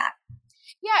about that?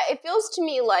 Yeah, it feels to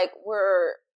me like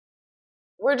we're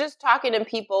just talking to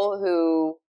people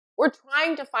who we're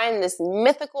trying to find this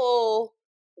mythical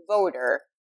voter,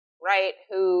 right?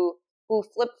 Who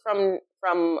flipped from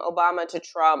Obama to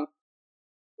Trump,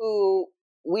 who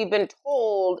we've been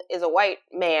told is a white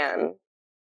man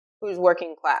who's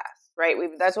working class, right?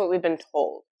 That's what we've been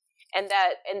told, and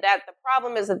that the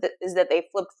problem is that they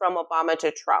flipped from Obama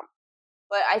to Trump.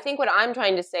 But I think what I'm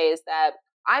trying to say is that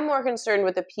I'm more concerned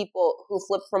with the people who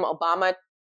flipped from Obama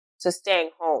to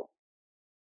staying home,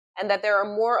 and that there are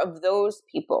more of those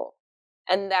people,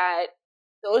 and that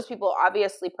those people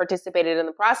obviously participated in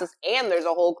the process, and there's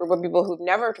a whole group of people who've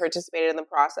never participated in the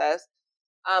process,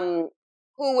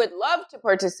 who would love to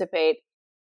participate,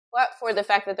 but for the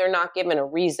fact that they're not given a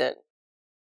reason.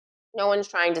 No one's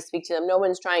trying to speak to them. No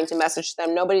one's trying to message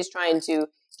them. Nobody's trying to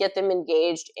get them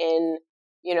engaged in,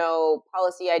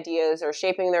 policy ideas or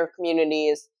shaping their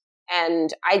communities.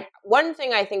 And one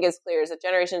thing I think is clear is that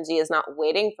Generation Z is not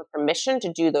waiting for permission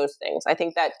to do those things. I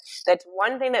think that's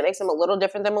one thing that makes them a little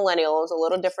different than millennials, a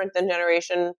little different than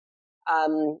Generation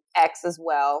X as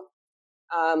well,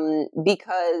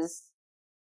 because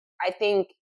I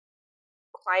think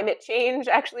climate change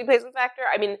actually plays a factor.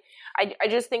 I mean, I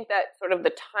just think that sort of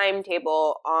the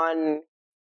timetable on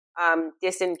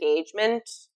disengagement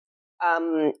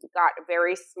got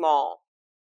very small.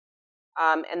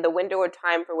 And the window of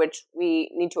time for which we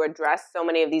need to address so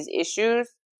many of these issues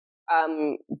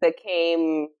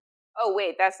became, oh,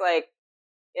 wait, that's like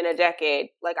in a decade.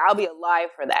 Like, I'll be alive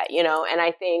for that, And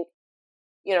I think,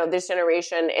 this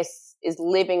generation is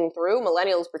living through,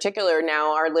 millennials in particular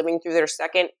now are living through their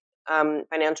second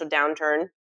financial downturn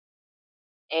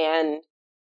and,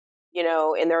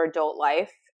 in their adult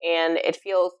life. And it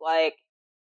feels like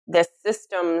the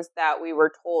systems that we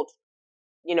were told,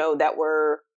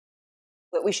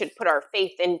 that we should put our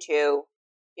faith into,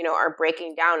 are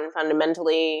breaking down and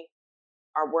fundamentally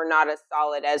we're not as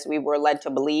solid as we were led to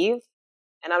believe.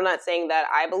 And I'm not saying that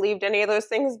I believed any of those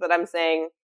things, but I'm saying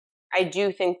I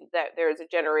do think that there's a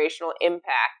generational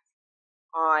impact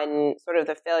on sort of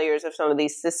the failures of some of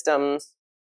these systems.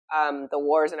 The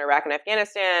wars in Iraq and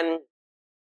Afghanistan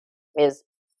is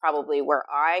probably where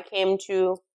I came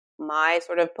to my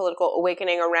sort of political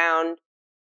awakening around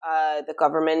the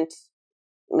government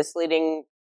misleading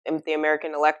the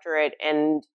American electorate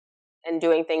and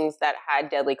doing things that had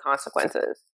deadly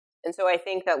consequences. And so I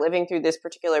think that living through this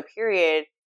particular period,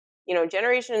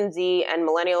 Generation Z and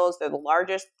millennials, they're the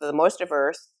largest, they're the most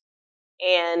diverse,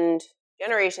 and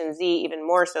Generation Z even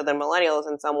more so than millennials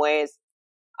in some ways.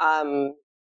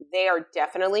 They are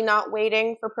definitely not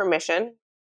waiting for permission.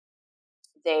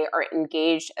 They are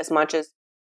engaged as much as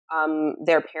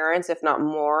their parents, if not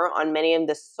more, on many of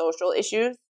the social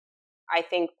issues. I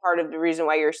think part of the reason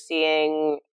why you're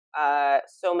seeing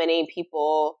so many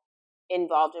people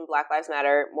involved in Black Lives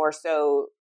Matter more so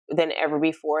than ever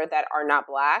before that are not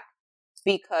Black,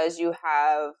 because you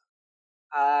have,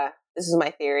 this is my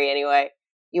theory anyway,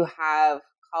 You have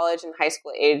college and high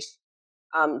school age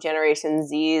Generation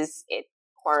Zs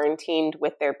quarantined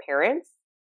with their parents.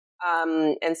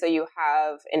 And so you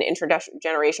have an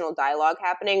intergenerational dialogue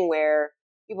happening where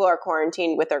people are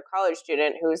quarantined with their college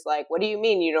student who's like, what do you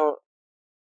mean you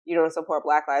don't support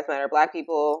Black Lives Matter? Black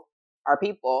people are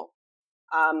people.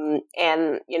 And,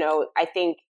 I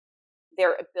think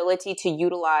their ability to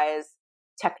utilize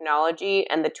technology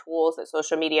and the tools that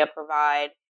social media provide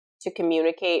to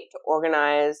communicate, to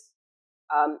organize,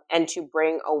 and to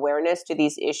bring awareness to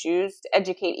these issues, to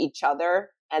educate each other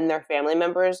and their family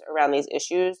members around these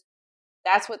issues,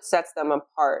 that's what sets them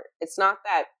apart. It's not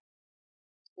that,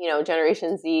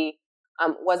 Generation Z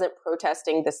wasn't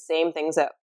protesting the same things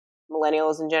that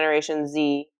millennials and Generation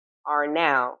Z are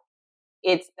now.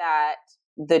 It's that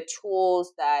the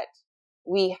tools that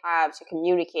we have to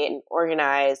communicate and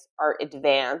organize are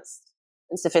advanced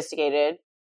and sophisticated.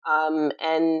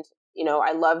 And,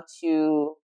 I love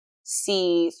to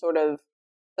see sort of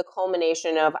the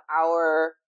culmination of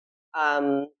our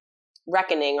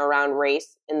reckoning around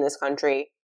race in this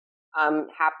country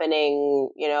happening,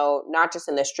 not just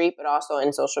in the street, but also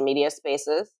in social media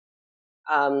spaces.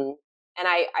 And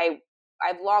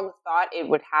I've long thought it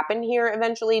would happen here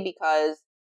eventually, because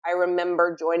I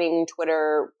remember joining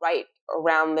Twitter right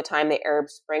around the time the Arab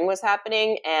Spring was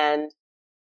happening. And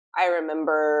I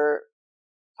remember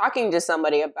talking to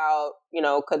somebody about,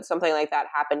 could something like that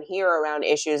happen here around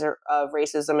issues of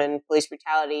racism and police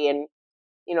brutality and,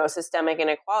 systemic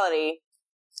inequality.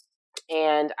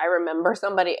 And I remember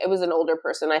somebody, it was an older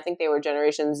person, I think they were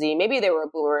Generation Z, maybe they were a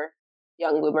boomer,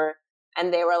 young boomer.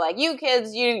 And they were like, you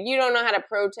kids, you don't know how to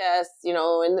protest.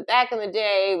 In the back in the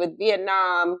day with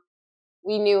Vietnam,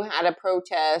 we knew how to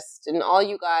protest. And all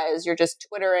you guys, you're just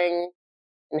Twittering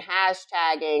and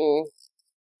hashtagging.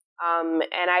 And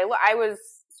I was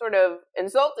sort of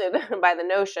insulted by the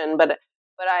notion, but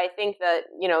I think that,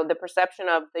 the perception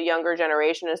of the younger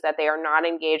generation is that they are not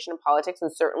engaged in politics,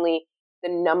 and certainly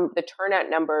the turnout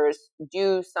numbers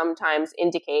do sometimes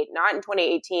indicate, not in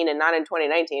 2018 and not in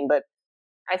 2019, but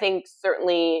I think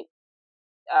certainly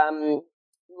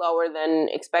lower than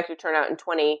expected turnout in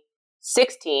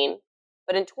 2016.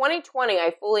 But in 2020,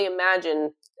 I fully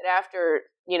imagine that after,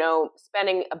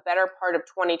 spending a better part of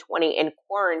 2020 in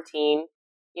quarantine,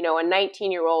 a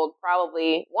 19-year-old they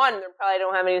probably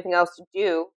don't have anything else to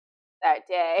do that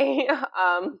day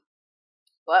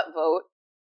but vote.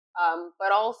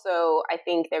 But also, I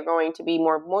think they're going to be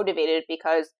more motivated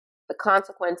because the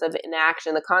consequence of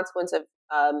inaction, the consequence of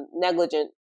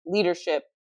negligent leadership,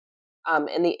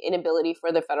 and the inability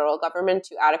for the federal government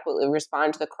to adequately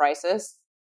respond to the crisis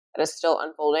that is still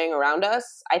unfolding around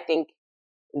us, I think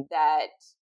that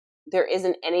there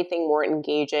isn't anything more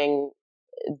engaging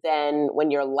than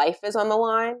when your life is on the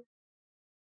line.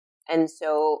 And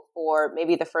so for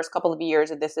maybe the first couple of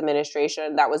years of this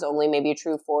administration, that was only maybe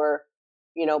true for,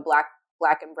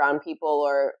 Black and brown people,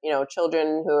 or,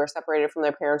 children who are separated from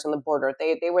their parents on the border.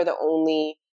 They were the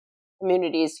only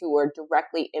communities who were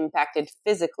directly impacted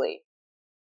physically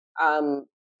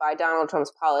by Donald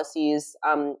Trump's policies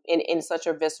in such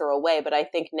a visceral way. But I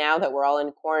think now that we're all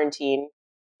in quarantine,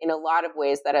 in a lot of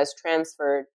ways that has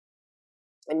transferred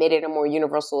and made it a more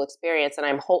universal experience. And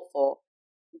I'm hopeful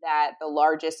that the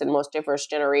largest and most diverse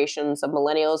generations of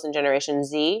millennials and Generation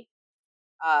Z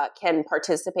can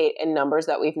participate in numbers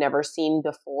that we've never seen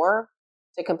before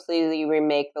to completely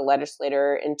remake the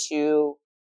legislature into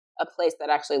a place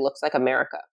that actually looks like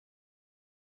America.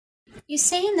 You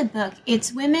say in the book,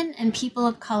 it's women and people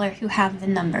of color who have the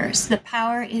numbers. The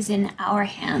power is in our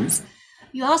hands.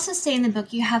 You also say in the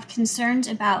book you have concerns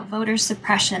about voter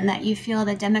suppression that you feel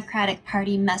the Democratic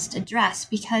Party must address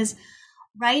because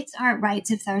rights aren't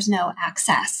rights if there's no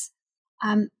access.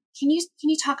 Can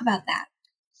you talk about that?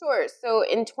 Sure. So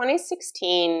in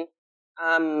 2016,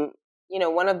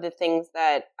 one of the things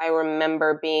that I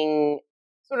remember being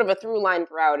sort of a through line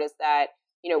throughout is that,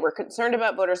 we're concerned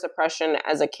about voter suppression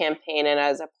as a campaign and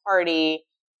as a party,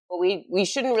 but we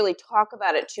shouldn't really talk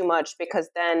about it too much because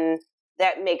then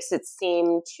that makes it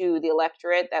seem to the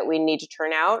electorate that we need to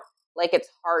turn out like it's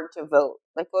hard to vote.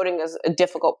 Like voting is a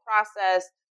difficult process,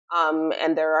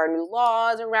 and there are new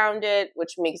laws around it,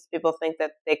 which makes people think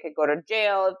that they could go to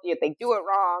jail if they do it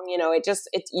wrong.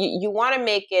 You want to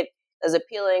make it as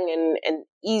appealing and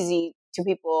easy to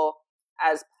people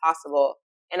as possible.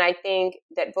 And I think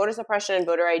that voter suppression and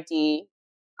voter ID,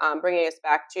 bringing us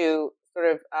back to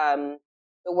sort of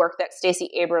the work that Stacey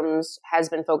Abrams has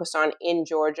been focused on in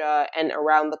Georgia and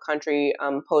around the country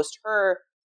post her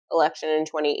election in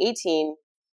 2018,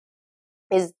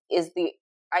 is the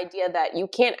idea that you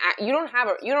don't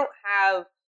have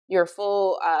your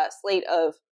full slate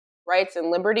of rights and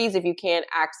liberties if you can't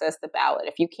access the ballot,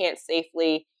 if you can't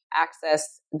safely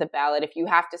access the ballot, if you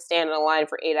have to stand in a line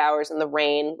for 8 hours in the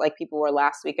rain, like people were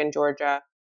last week in Georgia.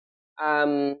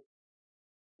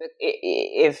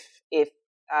 If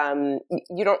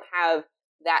you don't have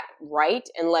that right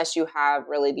unless you have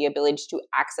really the ability to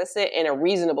access it in a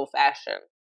reasonable fashion.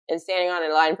 And standing on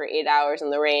a line for 8 hours in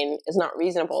the rain is not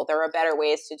reasonable. There are better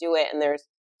ways to do it. And there's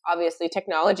obviously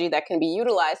technology that can be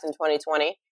utilized in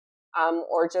 2020,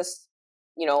 or just,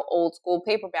 old school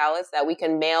paper ballots that we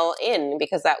can mail in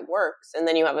because that works. And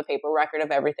then you have a paper record of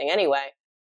everything anyway.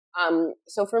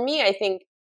 So for me, I think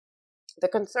the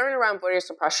concern around voter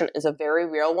suppression is a very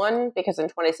real one because in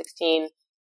 2016,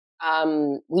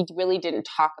 we really didn't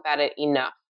talk about it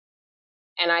enough.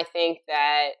 And I think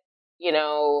that,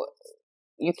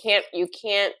 you can't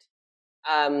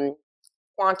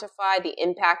quantify the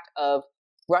impact of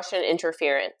Russian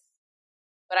interference,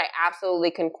 but I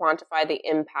absolutely can quantify the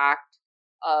impact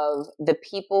of the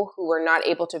people who were not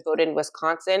able to vote in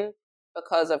Wisconsin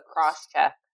because of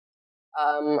cross-check,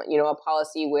 a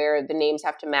policy where the names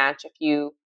have to match if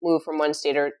you move from one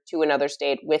state or to another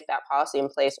state with that policy in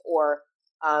place, or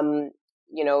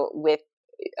with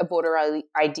a voter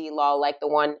ID law like the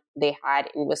one they had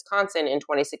in Wisconsin in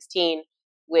 2016,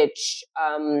 which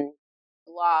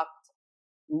blocked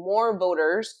more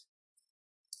voters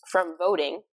from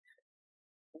voting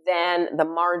than the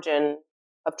margin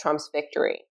of Trump's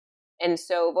victory. And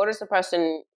so voter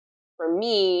suppression, for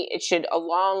me, it should,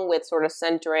 along with sort of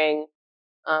centering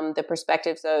the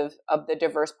perspectives of the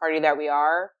diverse party that we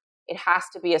are, it has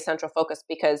to be a central focus,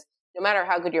 because no matter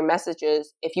how good your message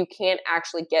is, if you can't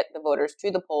actually get the voters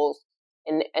to the polls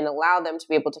and allow them to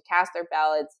be able to cast their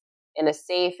ballots in a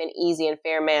safe and easy and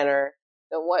fair manner,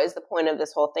 then what is the point of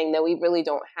this whole thing? That we really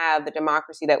don't have the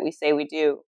democracy that we say we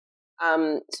do.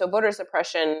 So voter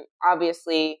suppression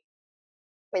obviously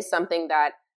is something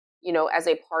that, as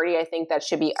a party, I think that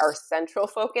should be our central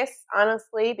focus,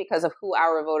 honestly, because of who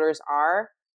our voters are.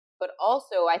 But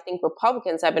also, I think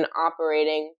Republicans have been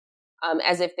operating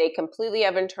as if they completely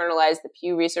have internalized the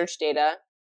Pew Research data.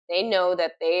 They know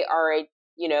that they are a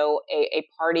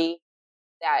party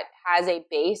that has a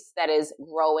base that is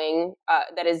growing,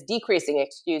 that is decreasing,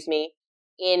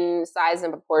 in size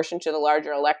and proportion to the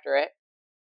larger electorate.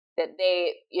 That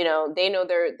they know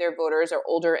their voters are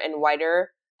older and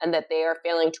whiter, and that they are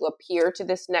failing to appear to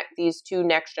these two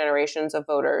next generations of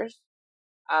voters,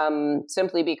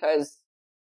 simply because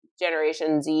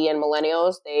Generation Z and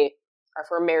millennials, they are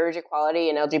for marriage equality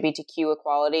and LGBTQ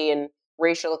equality and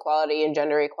racial equality and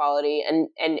gender equality.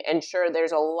 And sure,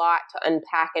 there's a lot to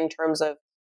unpack in terms of,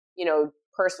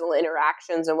 personal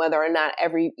interactions and whether or not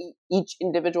each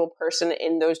individual person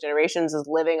in those generations is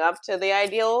living up to the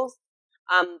ideals.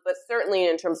 But certainly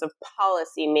in terms of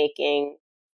policy making,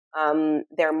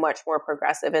 they're much more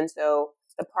progressive. And so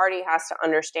the party has to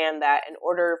understand that in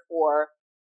order for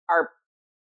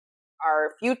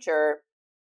our future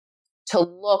to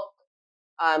look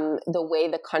the way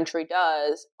the country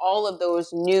does, all of those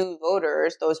new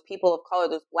voters, those people of color,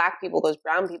 those Black people, those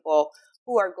brown people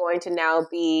who are going to now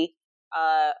be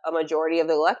a majority of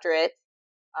the electorate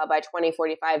by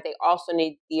 2045, they also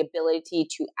need the ability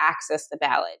to access the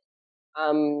ballot.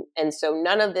 And so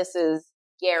none of this is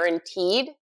guaranteed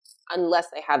unless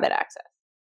they have that access.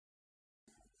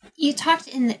 You talked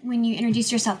when you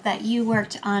introduced yourself that you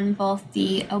worked on both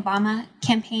the Obama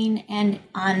campaign and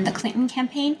on the Clinton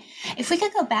campaign. If we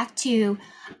could go back to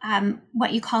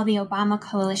what you call the Obama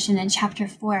Coalition in Chapter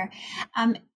 4,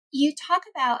 you talk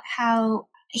about how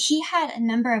he had a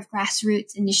number of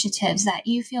grassroots initiatives that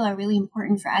you feel are really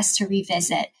important for us to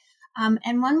revisit.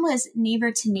 And one was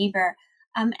Neighbor to Neighbor.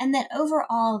 And that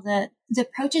overall, the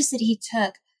approaches that he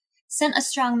took sent a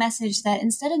strong message that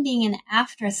instead of being an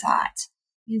afterthought,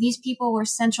 these people were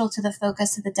central to the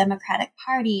focus of the Democratic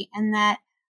Party, and that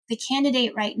the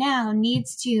candidate right now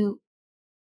needs to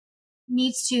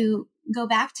go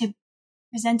back to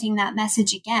presenting that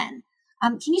message again.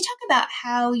 Can you talk about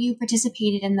how you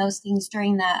participated in those things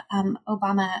during the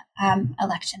Obama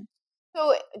election?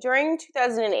 So during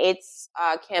 2008's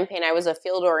campaign, I was a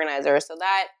field organizer. So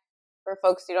that, for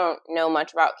folks who don't know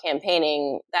much about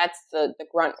campaigning, that's the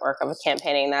grunt work of a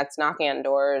campaigning. That's knocking on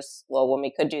doors, well, when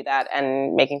we could do that,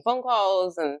 and making phone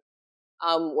calls and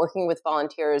working with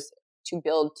volunteers to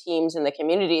build teams in the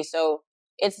community. So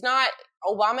it's not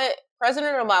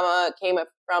President Obama came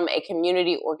from a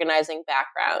community organizing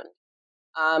background.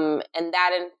 And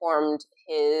that informed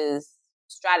his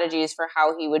strategies for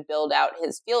how he would build out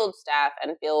his field staff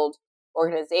and field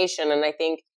organization. And I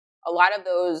think a lot of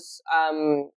those,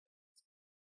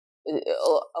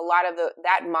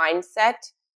 that mindset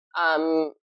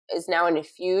is now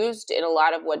infused in a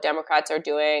lot of what Democrats are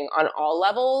doing on all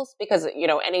levels, because,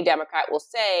 any Democrat will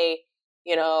say,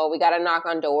 we got to knock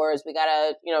on doors. We got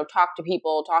to, talk to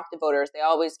people, talk to voters. They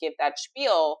always give that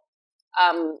spiel.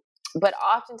 But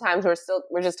oftentimes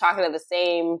we're just talking to the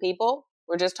same people.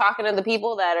 We're just talking to the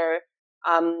people that are,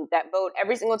 that vote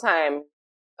every single time.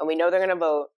 And we know they're going to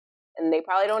vote, and they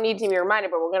probably don't need to be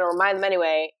reminded, but we're going to remind them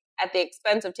anyway, at the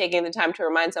expense of taking the time to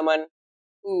remind someone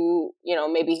who,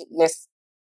 maybe missed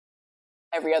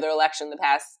every other election the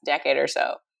past decade or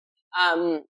so.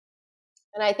 And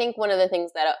I think one of the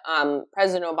things that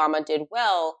President Obama did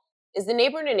well is the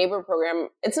Neighbor to Neighbor program.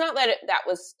 It's not that that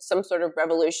was some sort of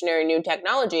revolutionary new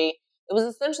technology. It was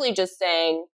essentially just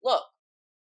saying, look,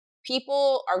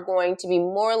 people are going to be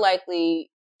more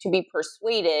likely to be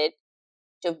persuaded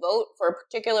to vote for a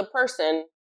particular person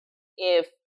if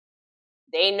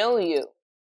they know you.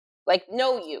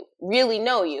 Really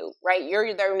know you, right?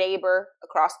 You're their neighbor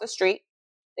across the street.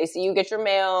 They see you get your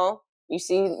mail. You've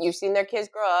seen their kids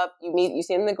grow up. You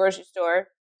see them in the grocery store.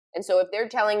 And so if they're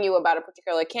telling you about a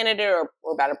particular candidate or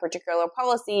about a particular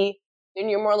policy, then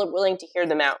you're more willing to hear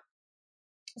them out.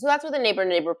 So that's what the Neighbor to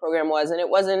Neighbor program was. And it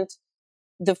wasn't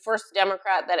the first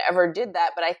Democrat that ever did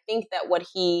that. But I think that what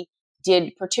he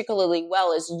did particularly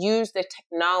well is use the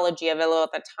technology available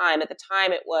at the time. At the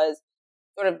time, it was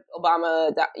sort of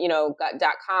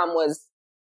Obama.com was,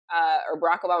 or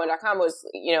BarackObama.com was,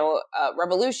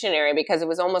 revolutionary, because it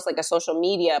was almost like a social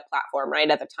media platform,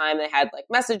 right? At the time, they had like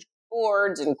message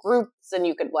boards and groups, and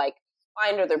you could like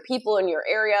find other people in your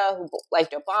area who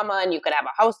liked Obama, and you could have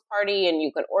a house party and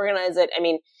you could organize it. I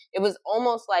mean, it was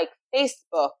almost like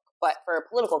Facebook, but for a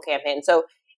political campaign. So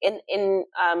in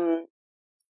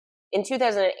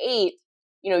 2008,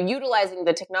 utilizing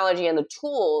the technology and the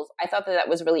tools, I thought that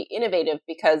was really innovative,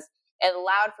 because it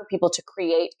allowed for people to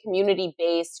create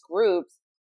community-based groups,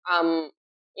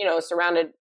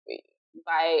 surrounded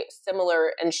by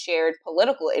similar and shared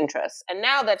political interests. And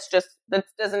now that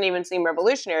doesn't even seem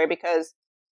revolutionary, because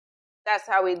that's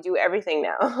how we do everything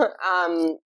now.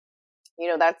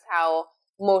 That's how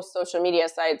most social media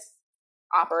sites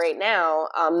operate now.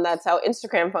 That's how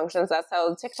Instagram functions. That's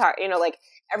how TikTok,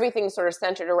 everything's sort of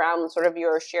centered around sort of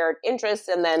your shared interests.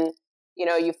 And then,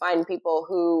 you find people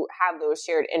who have those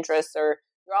shared interests, or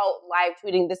you're all live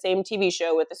tweeting the same TV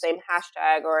show with the same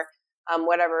hashtag, or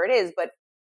whatever it is. But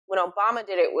when Obama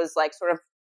did it, was like sort of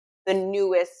the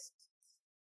newest,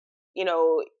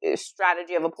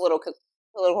 strategy of a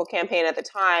political campaign at the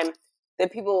time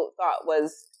that people thought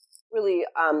was really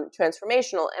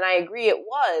transformational. And I agree it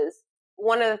was.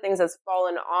 One of the things that's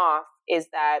fallen off is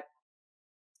that,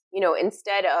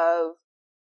 instead of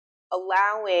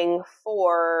allowing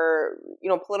for,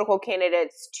 political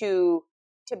candidates to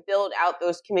build out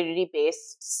those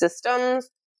community-based systems,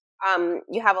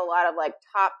 you have a lot of like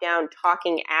top-down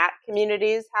talking at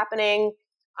communities happening,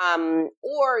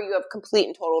 or you have complete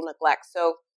and total neglect.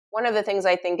 So one of the things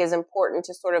I think is important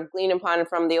to sort of glean upon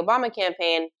from the Obama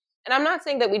campaign, and I'm not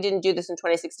saying that we didn't do this in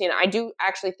 2016. I do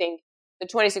actually think the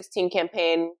 2016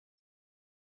 campaign,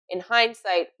 in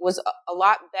hindsight, was a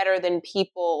lot better than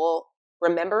people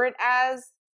remember it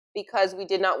as, because we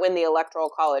did not win the Electoral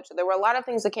College. So there were a lot of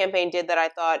things the campaign did that I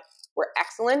thought were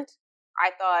excellent.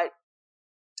 I thought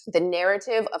the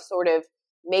narrative of sort of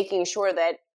making sure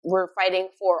that we're fighting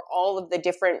for all of the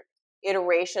different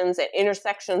iterations and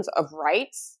intersections of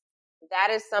rights, that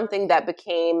is something that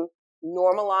became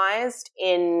normalized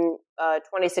in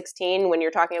 2016, when you're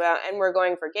talking about, and we're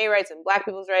going for gay rights and Black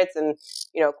people's rights and,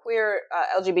 queer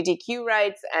LGBTQ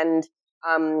rights and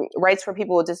rights for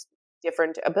people with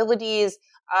different abilities,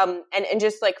 and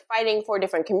just like fighting for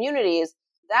different communities.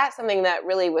 That's something that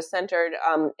really was centered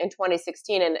in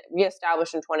 2016 and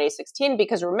reestablished in 2016,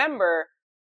 because remember,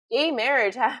 gay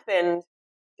marriage happened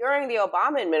during the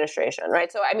Obama administration,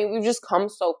 right? So, I mean, we've just come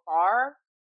so far,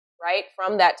 right,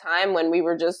 from that time when we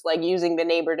were just like using the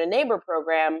Neighbor to Neighbor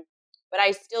program. But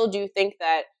I still do think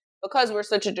that because we're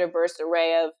such a diverse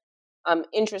array of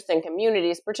interests and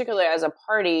communities, particularly as a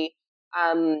party,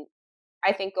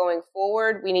 I think going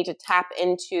forward, we need to tap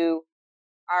into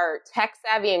our tech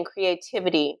savvy and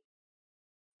creativity,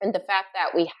 and the fact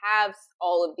that we have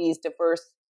all of these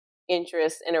diverse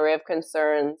interests and array of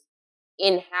concerns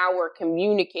in how we're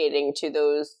communicating to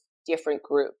those different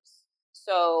groups.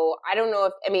 So I don't know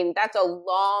that's a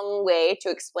long way to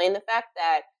explain the fact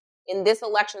that in this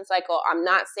election cycle, I'm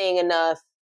not seeing enough,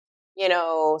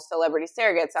 celebrity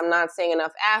surrogates. I'm not seeing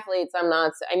enough athletes.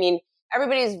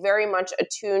 Everybody's very much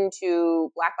attuned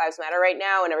to Black Lives Matter right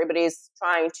now, and everybody's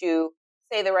trying to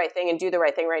say the right thing and do the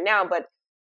right thing right now. But,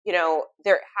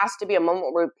 there has to be a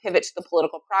moment where we pivot to the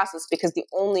political process, because the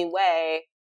only way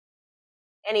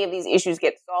any of these issues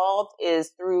get solved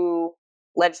is through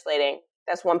legislating.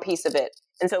 That's one piece of it.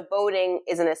 And so voting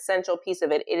is an essential piece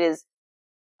of it. It is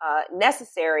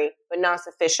necessary, but not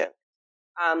sufficient.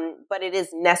 But it is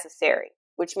necessary,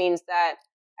 which means that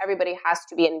everybody has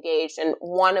to be engaged. And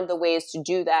one of the ways to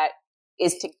do that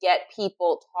is to get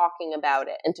people talking about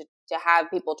it and to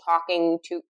have people talking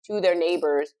to their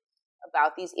neighbors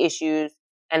about these issues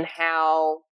and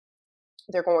how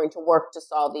they're going to work to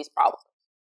solve these problems.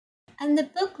 And the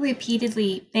book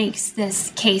repeatedly makes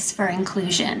this case for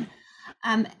inclusion.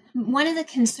 One of the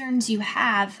concerns you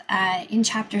have in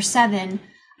Chapter 7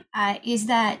 is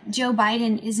that Joe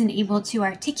Biden isn't able to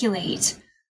articulate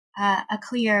a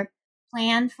clear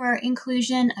plan for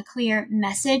inclusion, a clear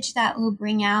message that will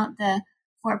bring out the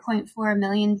 4.4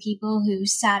 million people who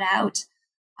sat out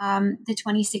the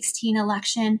 2016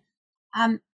 election.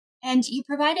 And you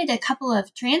provided a couple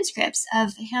of transcripts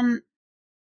of him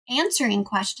answering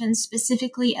questions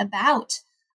specifically about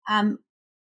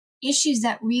issues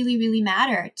that really, really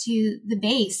matter to the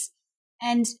base.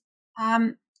 And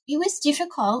it was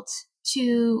difficult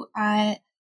to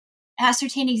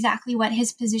ascertain exactly what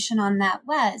his position on that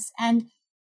was. And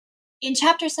in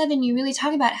Chapter 7, you really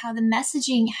talk about how the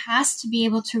messaging has to be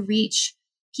able to reach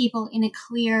people in a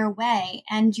clear way.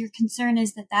 And your concern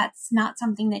is that that's not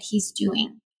something that he's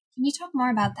doing. Can you talk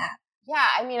more about that? Yeah,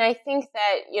 I mean, I think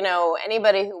that,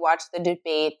 anybody who watched the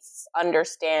debates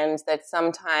understands that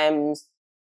sometimes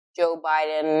Joe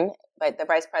Biden, the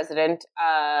vice president,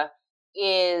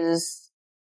 is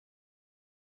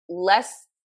less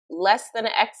than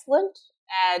excellent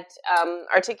at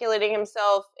articulating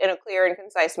himself in a clear and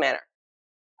concise manner.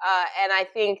 And I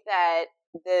think that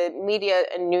the media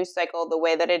and news cycle, the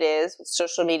way that it is with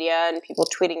social media and people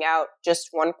tweeting out just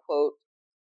one quote,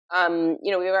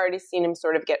 we've already seen him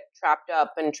sort of get trapped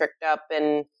up and tricked up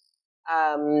and,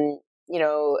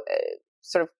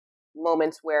 sort of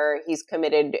moments where he's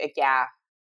committed a gaffe,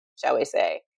 shall we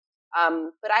say.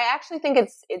 But I actually think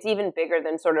it's even bigger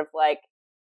than sort of like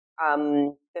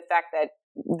the fact that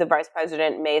the vice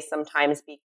president may sometimes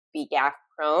be gaffe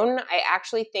prone. I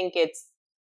actually think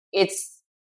it's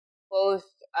both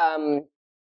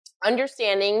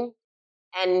understanding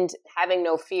and having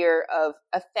no fear of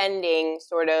offending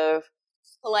sort of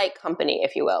polite company,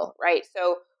 if you will, right?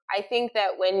 So I think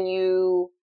that when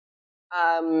you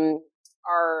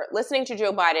are listening to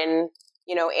Joe Biden,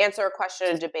 answer a question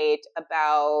in a debate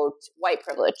about white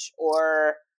privilege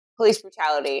or police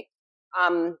brutality,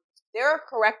 there are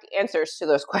correct answers to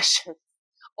those questions.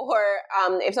 Or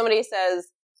if somebody says,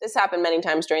 this happened many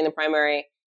times during the primary,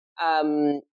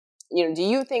 do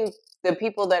you think the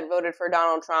people that voted for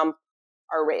Donald Trump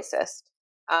are racist?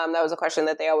 That was a question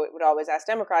that they would always ask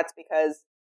Democrats because,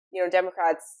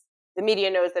 Democrats, the media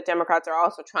knows that Democrats are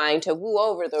also trying to woo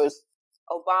over those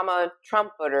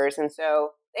Obama-Trump voters. And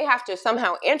so they have to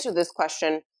somehow answer this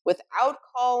question without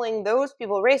calling those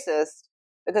people racist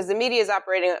because the media is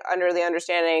operating under the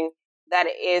understanding that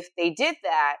if they did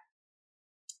that,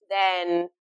 then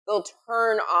they'll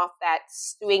turn off that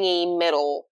swingy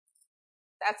middle.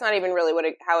 That's not even really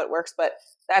how it works, but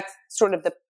that's sort of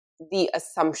the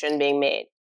assumption being made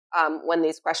when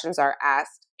these questions are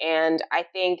asked. And I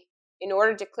think in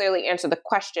order to clearly answer the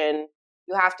question,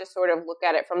 you have to sort of look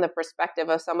at it from the perspective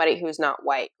of somebody who's not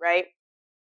white, right?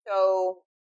 So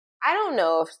I don't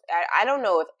know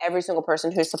if every single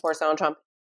person who supports Donald Trump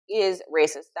is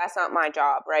racist. That's not my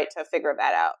job, right? To figure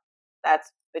that out.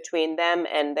 That's between them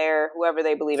and whoever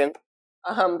they believe in.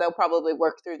 They'll probably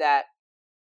work through that.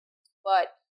 But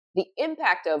the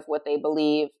impact of what they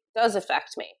believe does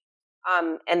affect me.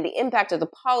 And the impact of the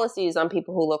policies on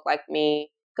people who look like me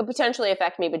could potentially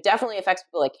affect me, but definitely affects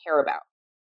people I care about.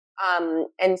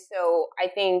 And so I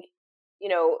think,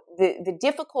 the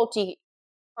difficulty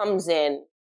comes in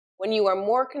when you are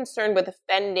more concerned with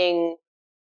offending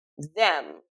them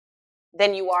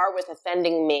than you are with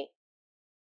offending me.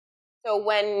 So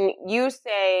when you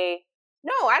say,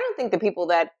 no, I don't think the people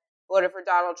that voted for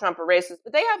Donald Trump are racist,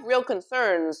 but they have real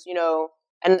concerns,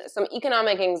 and some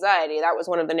economic anxiety. That was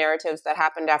one of the narratives that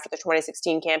happened after the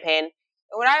 2016 campaign.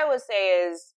 And what I always say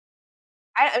is,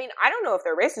 I don't know if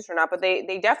they're racist or not, but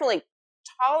they definitely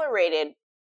tolerated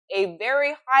a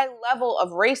very high level of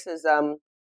racism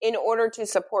in order to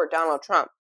support Donald Trump.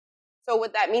 So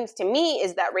what that means to me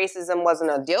is that racism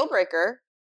wasn't a deal breaker.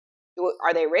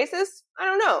 Are they racist? I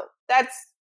don't know. That's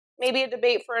maybe a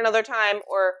debate for another time,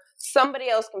 or somebody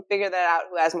else can figure that out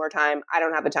who has more time. I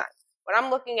don't have the time. What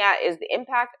I'm looking at is the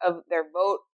impact of their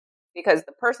vote because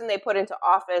the person they put into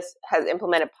office has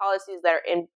implemented policies that are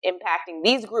impacting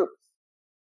these groups.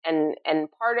 And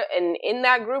in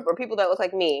that group are people that look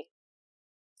like me.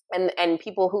 and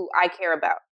people who I care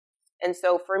about. And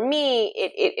so for me,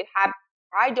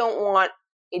 I don't want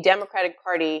a Democratic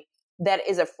Party that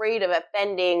is afraid of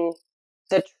offending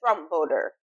the Trump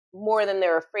voter more than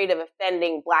they're afraid of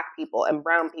offending Black people and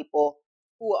brown people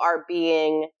who are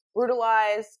being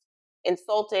brutalized,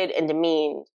 insulted, and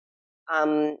demeaned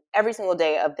every single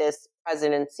day of this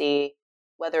presidency,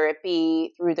 whether it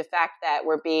be through the fact that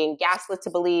we're being gaslit to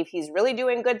believe he's really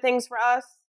doing good things for us.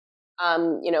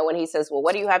 When he says, well,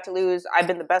 what do you have to lose? I've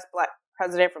been the best Black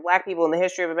president for Black people in the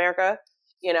history of America,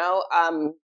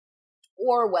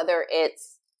 or whether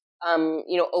it's,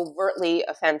 overtly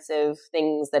offensive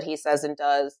things that he says and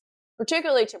does,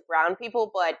 particularly to brown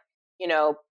people. But,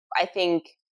 I think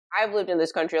I've lived in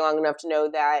this country long enough to know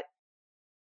that,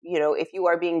 if you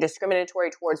are being discriminatory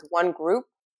towards one group,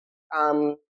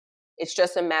 it's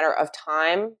just a matter of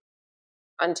time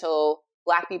until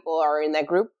Black people are in that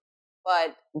group.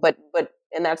 But,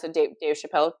 and that's a Dave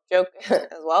Chappelle joke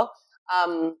as well.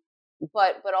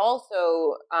 But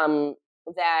also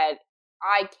that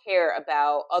I care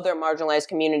about other marginalized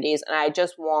communities, and I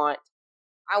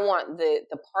want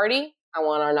the party, I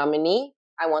want our nominee,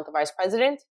 I want the vice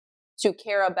president to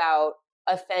care about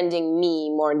offending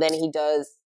me more than he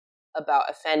does about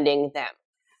offending them.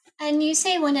 And you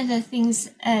say one of the things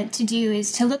to do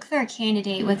is to look for a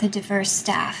candidate with a diverse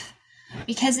staff.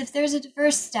 Because if there's a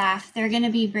diverse staff, they're going to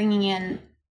be bringing in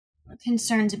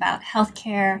concerns about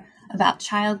healthcare, about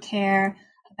childcare,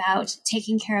 about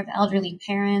taking care of elderly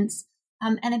parents,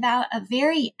 and about a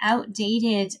very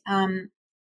outdated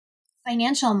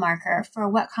financial marker for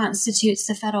what constitutes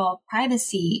the federal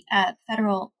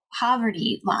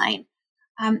poverty line.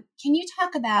 Can you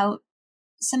talk about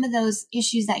some of those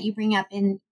issues that you bring up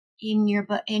in your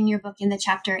book in the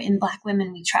chapter in Black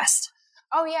Women We Trust?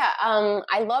 Oh yeah,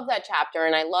 I love that chapter,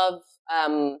 and I love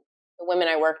the women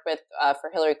I worked with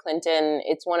for Hillary Clinton.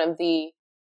 It's one of the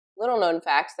little known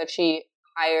facts that she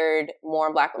hired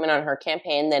more Black women on her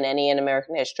campaign than any in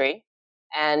American history,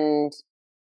 and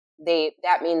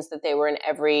that means that they were in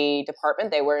every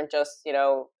department. They weren't just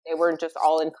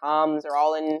all in comms or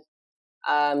all in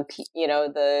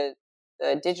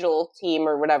the digital team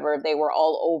or whatever. They were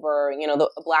all over.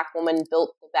 A Black woman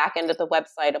built the back end of the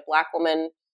website. A Black woman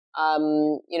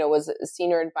was a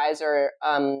senior advisor,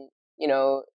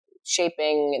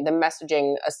 shaping the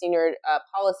messaging, a senior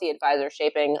policy advisor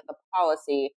shaping the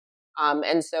policy.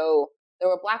 And so there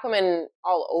were Black women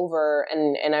all over,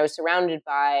 and I was surrounded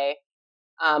by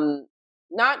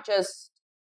not just,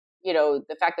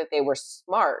 the fact that they were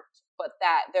smart, but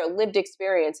that their lived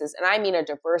experiences, and I mean a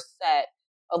diverse set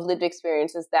of lived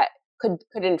experiences that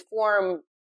could inform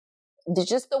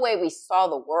just the way we saw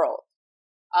the world.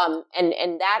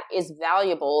 And that is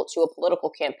valuable to a political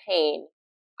campaign,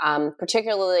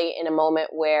 particularly in a moment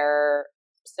where,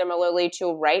 similarly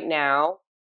to right now,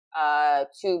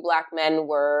 2 Black men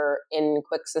were in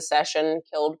quick succession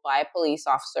killed by police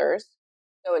officers.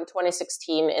 So in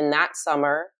 2016, in that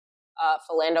summer,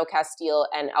 Philando Castile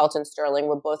and Alton Sterling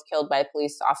were both killed by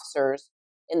police officers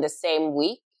in the same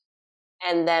week.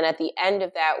 And then at the end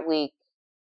of that week,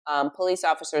 police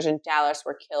officers in Dallas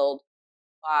were killed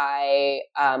by,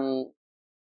 I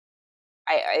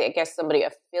guess, somebody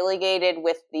affiliated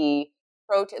with the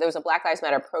protest. There was a Black Lives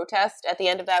Matter protest at the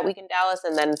end of that week in Dallas,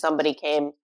 and then somebody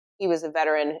came, he was a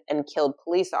veteran, and killed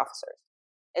police officers.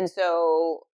 And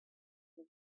so,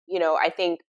 I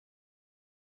think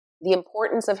the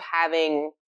importance of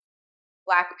having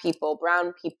Black people,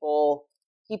 brown people,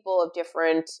 people of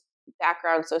different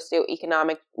backgrounds,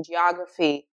 socioeconomic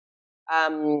geography,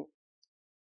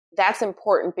 that's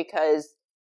important because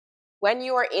when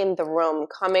you are in the room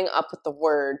coming up the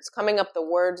words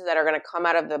that are going to come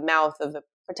out of the mouth of the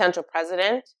potential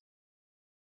president,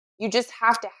 you just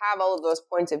have to have all of those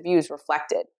points of views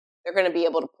reflected. They're going to be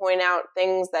able to point out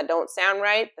things that don't sound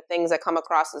right, the things that come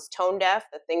across as tone deaf,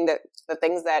 the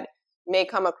things that may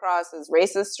come across as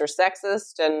racist or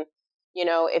sexist. And,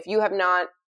 if you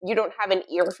don't have an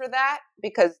ear for that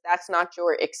because that's not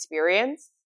your experience,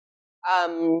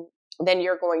 then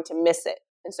you're going to miss it.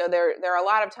 And so there are a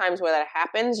lot of times where that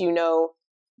happens.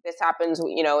 This happens,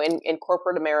 in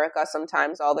corporate America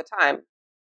sometimes, all the time.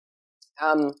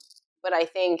 But I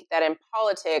think that in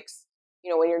politics,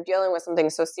 when you're dealing with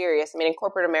something so serious, in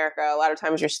corporate America, a lot of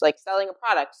times you're like selling a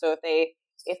product. So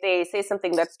if they say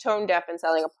something that's tone deaf and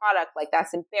selling a product, like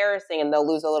that's embarrassing and they'll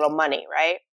lose a little money,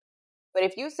 right? But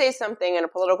if you say something in a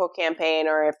political campaign,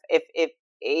 or if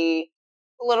a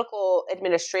political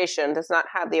administration does not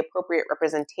have the appropriate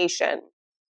representation,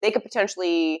 they could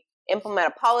potentially implement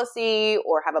a policy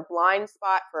or have a blind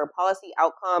spot for a policy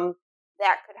outcome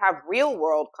that could have real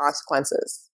world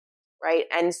consequences, right?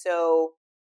 And so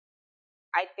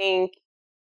I think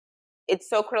it's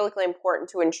so critically important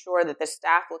to ensure that the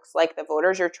staff looks like the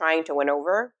voters you're trying to win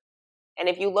over. And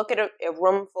if you look at a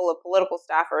room full of political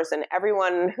staffers and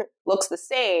everyone looks the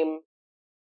same,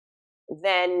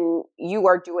 then you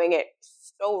are doing it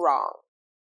so wrong.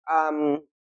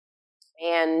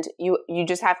 And you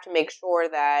just have to make sure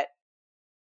that,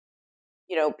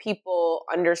 people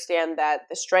understand that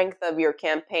the strength of your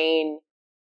campaign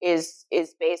is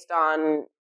based on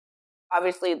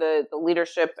obviously the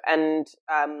leadership and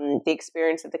the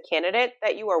experience of the candidate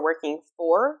that you are working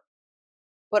for,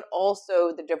 but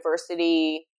also the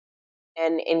diversity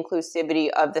and inclusivity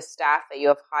of the staff that you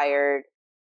have hired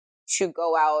to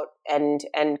go out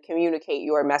and communicate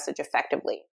your message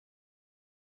effectively.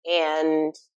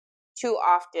 And too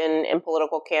often in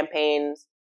political campaigns,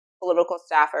 political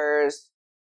staffers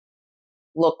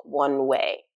look one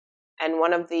way. And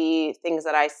one of the things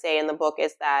that I say in the book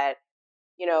is that,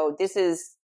 this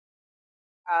is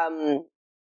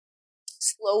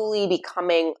slowly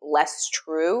becoming less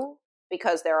true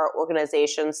because there are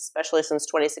organizations, especially since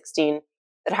 2016,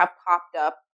 that have popped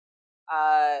up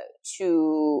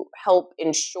to help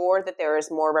ensure that there is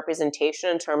more representation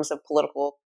in terms of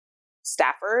political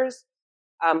staffers.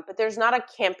 But there's not a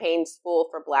campaign school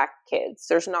for Black kids.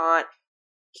 There's not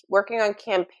working on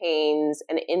campaigns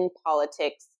and in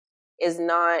politics is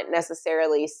not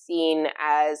necessarily seen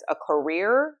as a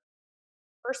career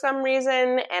for some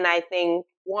reason. And I think,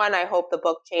 one, I hope the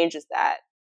book changes that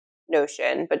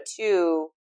notion. But two,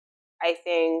 I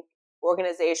think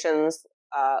organizations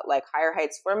like Higher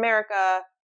Heights for America,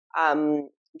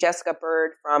 Jessica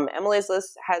Bird from Emily's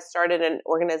List has started an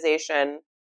organization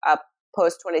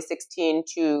post-2016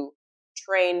 to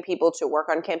train people to work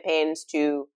on campaigns,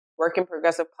 to work in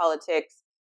progressive politics.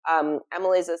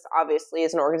 Emily's List obviously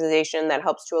is an organization that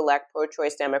helps to elect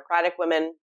pro-choice Democratic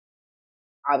women.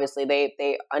 Obviously,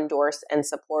 they endorse and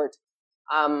support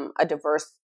a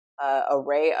diverse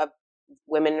array of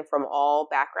women from all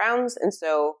backgrounds. And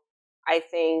so I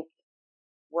think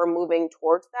we're moving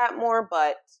towards that more,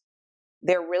 but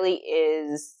there really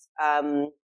is a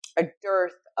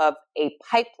dearth of a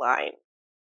pipeline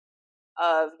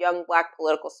of young Black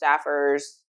political staffers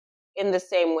in the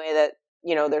same way that,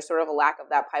 there's sort of a lack of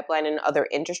that pipeline in other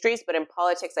industries. But in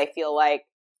politics, I feel like,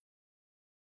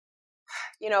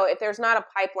 if there's not a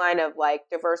pipeline of like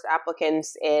diverse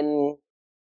applicants who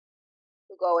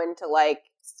go into like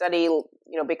study,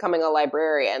 becoming a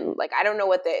librarian, like I don't know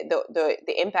what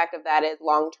the impact of that is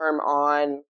long term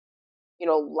on,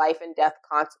 life and death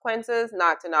consequences.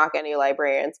 Not to knock any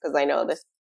librarians, because I know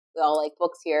we all like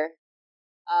books here,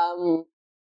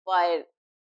 but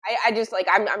I just like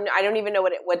I don't even know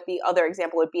what the other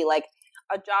example would be. Like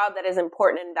a job that is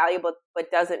important and valuable, but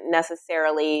doesn't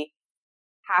necessarily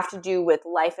have to do with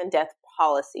life and death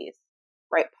policies,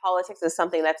 right? Politics is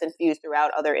something that's infused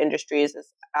throughout other industries,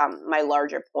 is my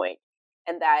larger point,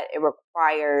 and that it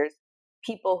requires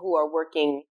people who are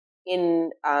working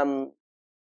in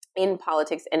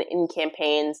politics and in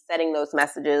campaigns, setting those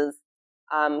messages,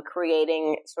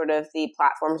 creating sort of the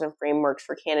platforms and frameworks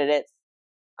for candidates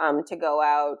to go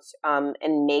out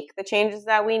and make the changes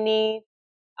that we need.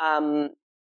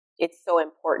 It's so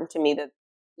important to me that,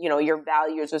 your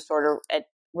values are sort of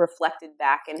reflected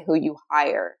back in who you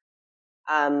hire.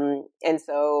 And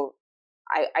so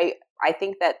I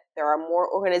think that there are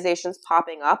more organizations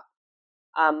popping up,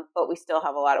 but we still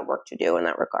have a lot of work to do in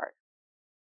that regard.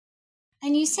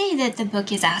 And you say that the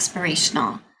book is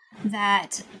aspirational,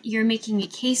 that you're making a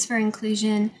case for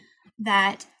inclusion,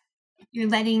 that you're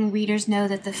letting readers know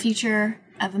that the future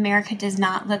of America does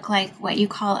not look like what you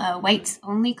call a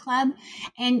whites-only club.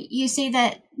 And you say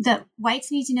that the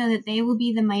whites need to know that they will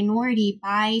be the minority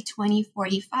by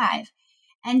 2045.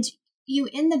 And you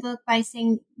end the book by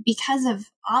saying, because of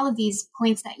all of these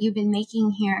points that you've been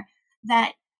making here,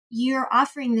 that you're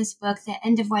offering this book, The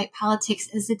End of White Politics,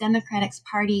 as the Democratic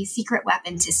Party's secret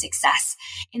weapon to success.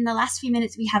 In the last few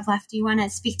minutes we have left, do you want to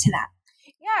speak to that?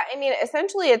 Yeah, I mean,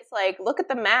 essentially it's like, look at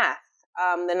the math.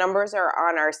 The numbers are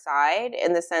on our side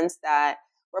in the sense that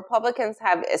Republicans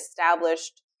have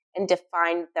established and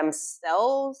defined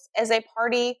themselves as a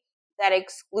party that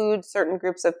excludes certain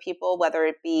groups of people, whether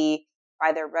it be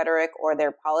by their rhetoric or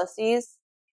their policies.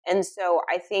 And so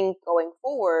I think going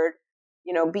forward,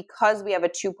 because we have a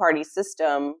two-party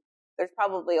system, there's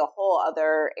probably a whole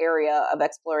other area of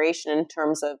exploration in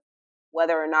terms of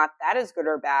whether or not that is good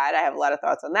or bad. I have a lot of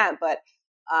thoughts on that, but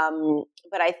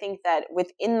I think that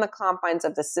within the confines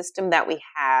of the system that we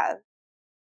have,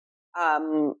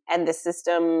 and the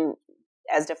system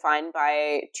as defined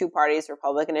by two parties,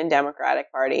 Republican and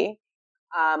Democratic Party,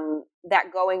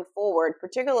 that going forward,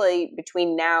 particularly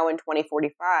between now and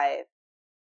 2045,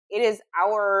 it is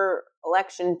our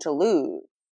election to lose.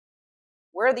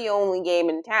 We're the only game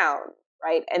in town,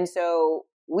 right? And so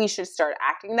we should start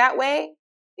acting that way,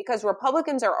 because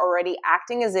Republicans are already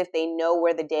acting as if they know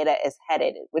where the data is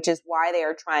headed, which is why they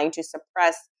are trying to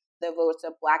suppress the votes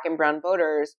of Black and brown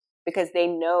voters, because they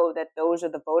know that those are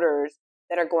the voters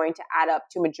that are going to add up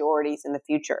to majorities in the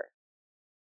future.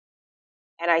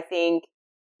 And I think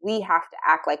we have to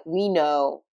act like we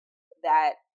know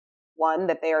that, one,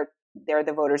 that they're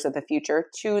the voters of the future,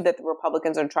 two, that the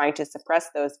Republicans are trying to suppress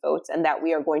those votes, and that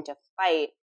we are going to fight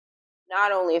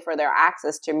not only for their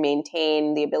access to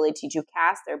maintain the ability to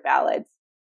cast their ballots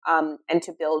and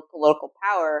to build political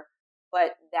power,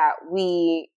 but that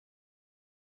we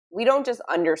don't just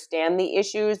understand the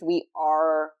issues, we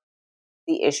are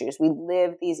the issues. We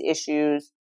live these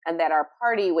issues, and that our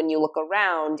party, when you look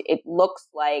around, it looks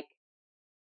like,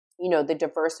 the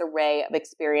diverse array of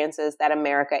experiences that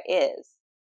America is.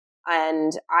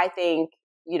 And I think,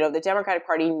 the Democratic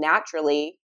Party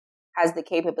naturally has the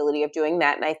capability of doing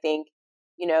that. And I think,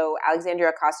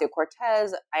 Alexandria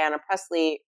Ocasio-Cortez, Ayanna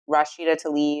Pressley, Rashida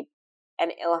Tlaib,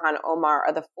 and Ilhan Omar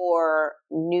are the four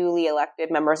newly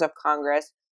elected members of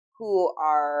Congress who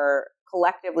are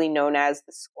collectively known as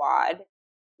the Squad,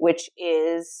 which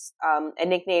is a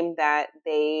nickname that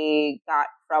they got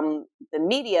from the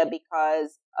media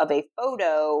because of a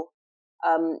photo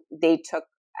they took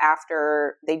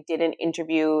after they did an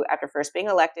interview after first being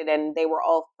elected, and they were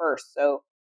all first. So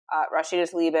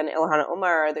Rashida Tlaib and Ilhan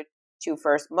Omar are the two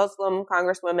first Muslim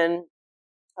congresswomen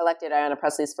elected. Ayanna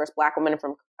Pressley's first Black woman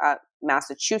from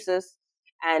Massachusetts,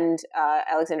 and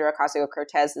Alexandria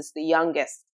Ocasio-Cortez is the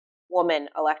youngest woman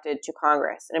elected to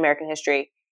Congress in American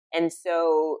history. And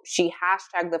so she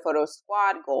hashtagged the photo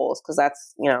Squad Goals, because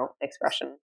that's,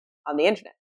 expression on the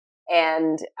internet.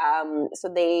 And so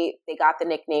they got the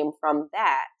nickname from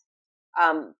that.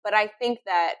 But I think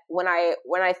that when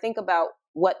I think about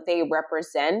what they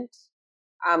represent,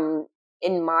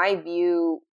 in my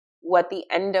view, what the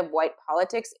end of white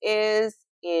politics is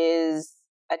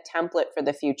a template for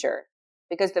the future,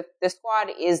 because the Squad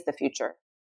is the future.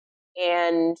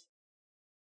 And,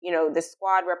 the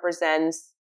Squad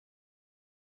represents,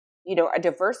 a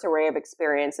diverse array of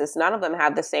experiences. None of them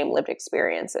have the same lived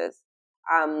experiences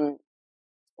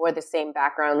or the same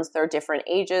backgrounds. They're different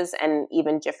ages and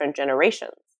even different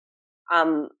generations.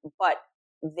 But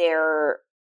they're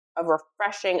a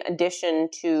refreshing addition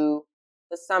to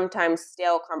the sometimes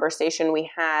stale conversation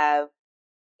we have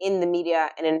in the media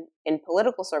and in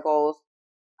political circles,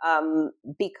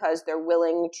 because they're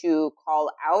willing to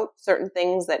call out certain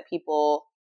things that people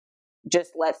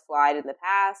just let slide in the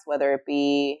past, whether it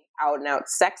be out and out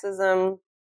sexism,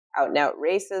 out and out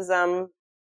racism.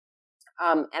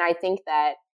 And I think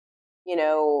that,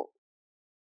 the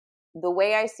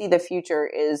way I see the future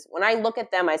is, when I look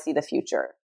at them, I see the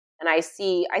future, and I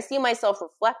see myself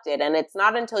reflected. And it's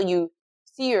not until you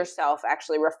see yourself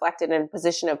actually reflected in a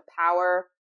position of power,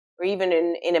 or even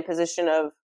in a position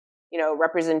of,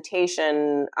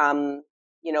 representation,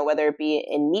 whether it be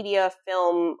in media,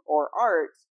 film, or art,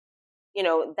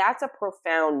 that's a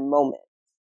profound moment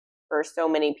for so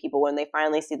many people when they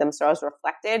finally see themselves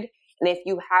reflected. And if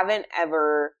you haven't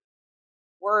ever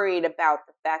worried about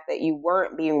the fact that you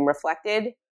weren't being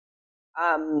reflected,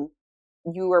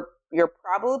 you're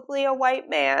probably a white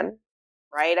man,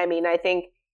 right? I mean, I think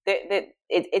that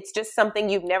it's just something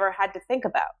you've never had to think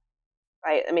about,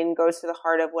 right? I mean, it goes to the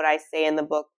heart of what I say in the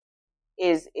book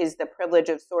is the privilege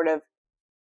of sort of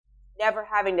never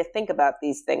having to think about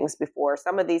these things before.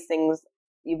 Some of these things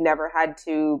you've never had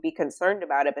to be concerned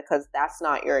about it because that's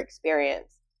not your experience.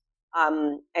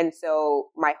 And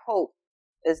so my hope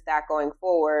is that going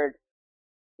forward,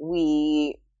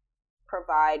 we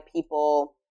provide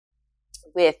people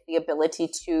with the ability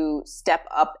to step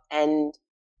up and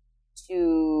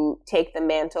to take the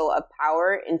mantle of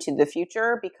power into the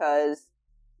future, because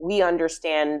we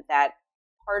understand that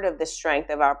part of the strength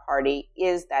of our party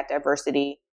is that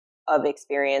diversity of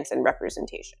experience and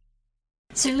representation.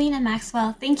 Zerlina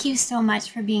Maxwell, thank you so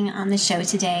much for being on the show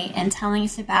today and telling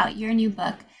us about your new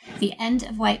book, The End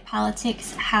of White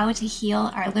Politics, How to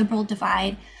Heal Our Liberal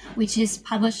Divide, which is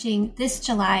publishing this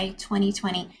July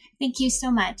 2020. Thank you so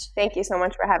much. Thank you so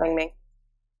much for having me.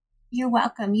 You're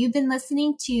welcome. You've been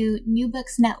listening to New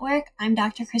Books Network. I'm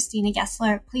Dr. Christina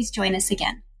Gessler. Please join us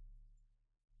again.